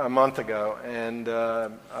Sweden a month ago, and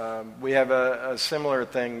we have a similar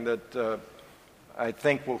thing that I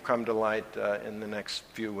think will come to light in the next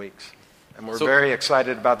few weeks. And we're very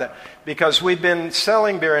excited about that because we've been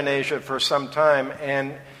selling beer in Asia for some time,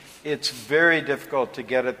 and it's very difficult to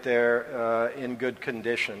get it there in good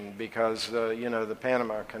condition because the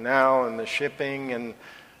Panama Canal and the shipping and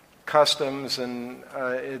customs, and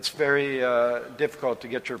it's very difficult to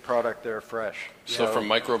get your product there fresh. So from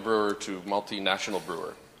microbrewer to multinational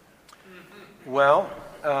brewer? Well,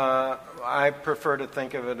 I prefer to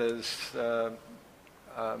think of it as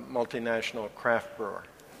multinational craft brewer.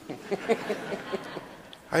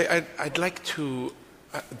 I'd like to...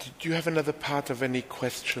 do you have another part of any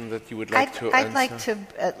question that you would like to answer? I'd like to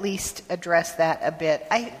at least address that a bit.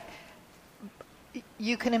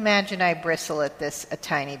 You can imagine I bristle at this a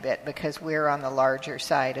tiny bit because we're on the larger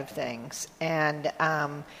side of things. And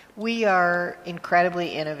we are incredibly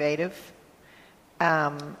innovative.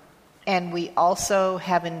 And we also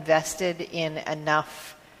have invested in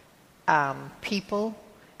enough people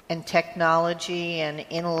and technology and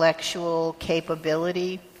intellectual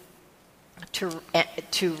capability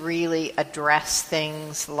to really address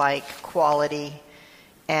things like quality.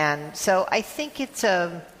 And so I think it's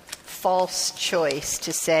a false choice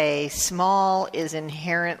to say small is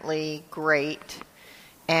inherently great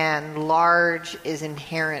and large is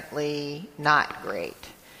inherently not great.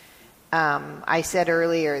 I said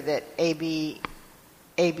earlier that AB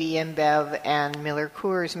InBev and Miller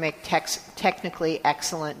Coors make technically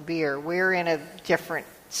excellent beer. We're in a different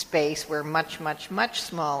space. We're much, much, much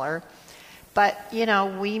smaller. But,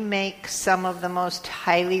 we make some of the most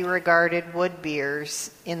highly regarded wood beers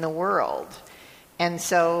in the world. And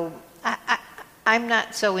so I'm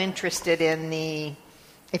not so interested in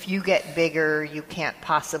if you get bigger, you can't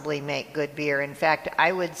possibly make good beer. In fact,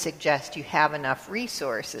 I would suggest you have enough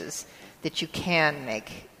resources that you can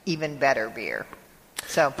make even better beer.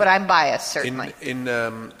 So, but I'm biased, certainly.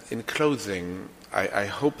 In closing, I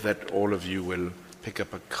hope that all of you will pick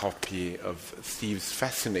up a copy of Steve's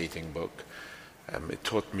fascinating book. It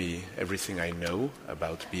taught me everything I know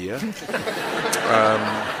about beer.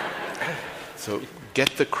 So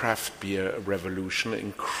get the craft beer revolution,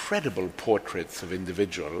 incredible portraits of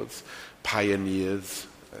individuals, pioneers,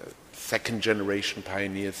 second-generation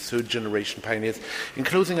pioneers, third-generation pioneers. In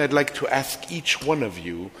closing, I'd like to ask each one of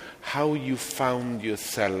you how you found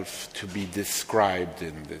yourself to be described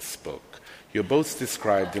in this book. You're both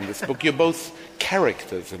described in this book. You're both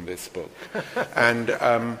characters in this book. And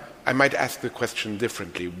I might ask the question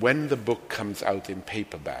differently. When the book comes out in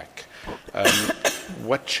paperback,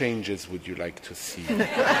 what changes would you like to see?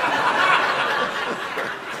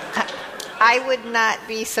 I would not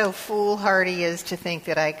be so foolhardy as to think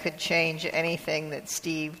that I could change anything that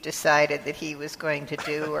Steve decided that he was going to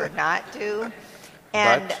do or not do.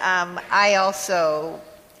 And I also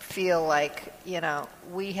feel like,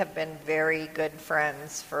 we have been very good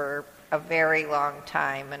friends for a very long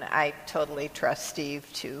time, and I totally trust Steve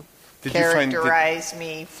to characterize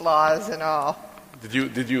me, flaws and all.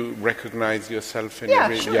 Did you recognize yourself in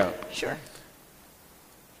every... Sure.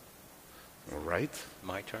 All right.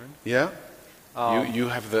 My turn? Yeah. You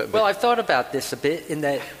have the... Well, I've thought about this a bit in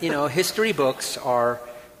that, history books are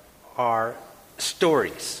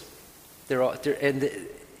stories.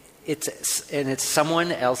 It's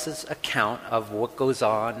someone else's account of what goes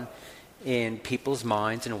on in people's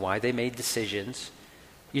minds and why they made decisions.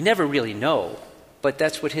 You never really know, but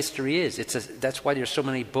that's what history is. That's why there's so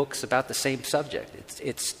many books about the same subject.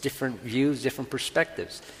 It's different views, different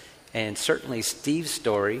perspectives. And certainly Steve's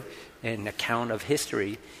story and account of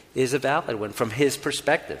history is a valid one from his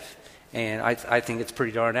perspective. And I think it's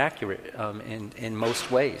pretty darn accurate in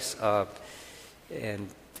most ways. And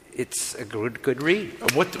it's a good read.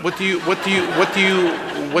 What do you? Well,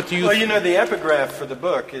 the epigraph for the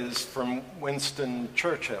book is from Winston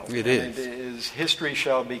Churchill. It is. It is, "History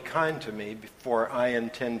shall be kind to me, for I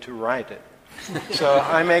intend to write it." So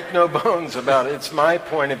I make no bones about it. It's my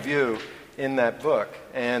point of view in that book.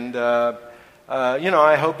 And,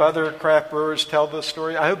 I hope other craft brewers tell the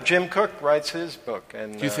story. I hope Jim Cook writes his book.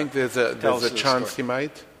 And do you think there's a chance he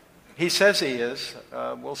might? He says he is.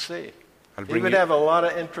 We'll see. He would have a lot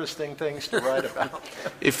of interesting things to write about.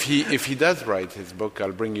 If he does write his book,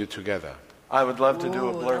 I'll bring you together. I would love to do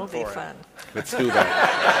a blurb for it. Fun. Let's do that.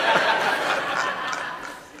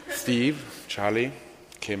 Steve, Charlie,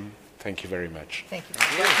 Kim, thank you very much. Thank you.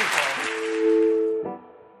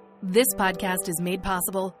 This podcast is made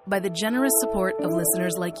possible by the generous support of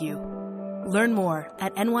listeners like you. Learn more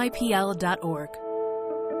at NYPL.org.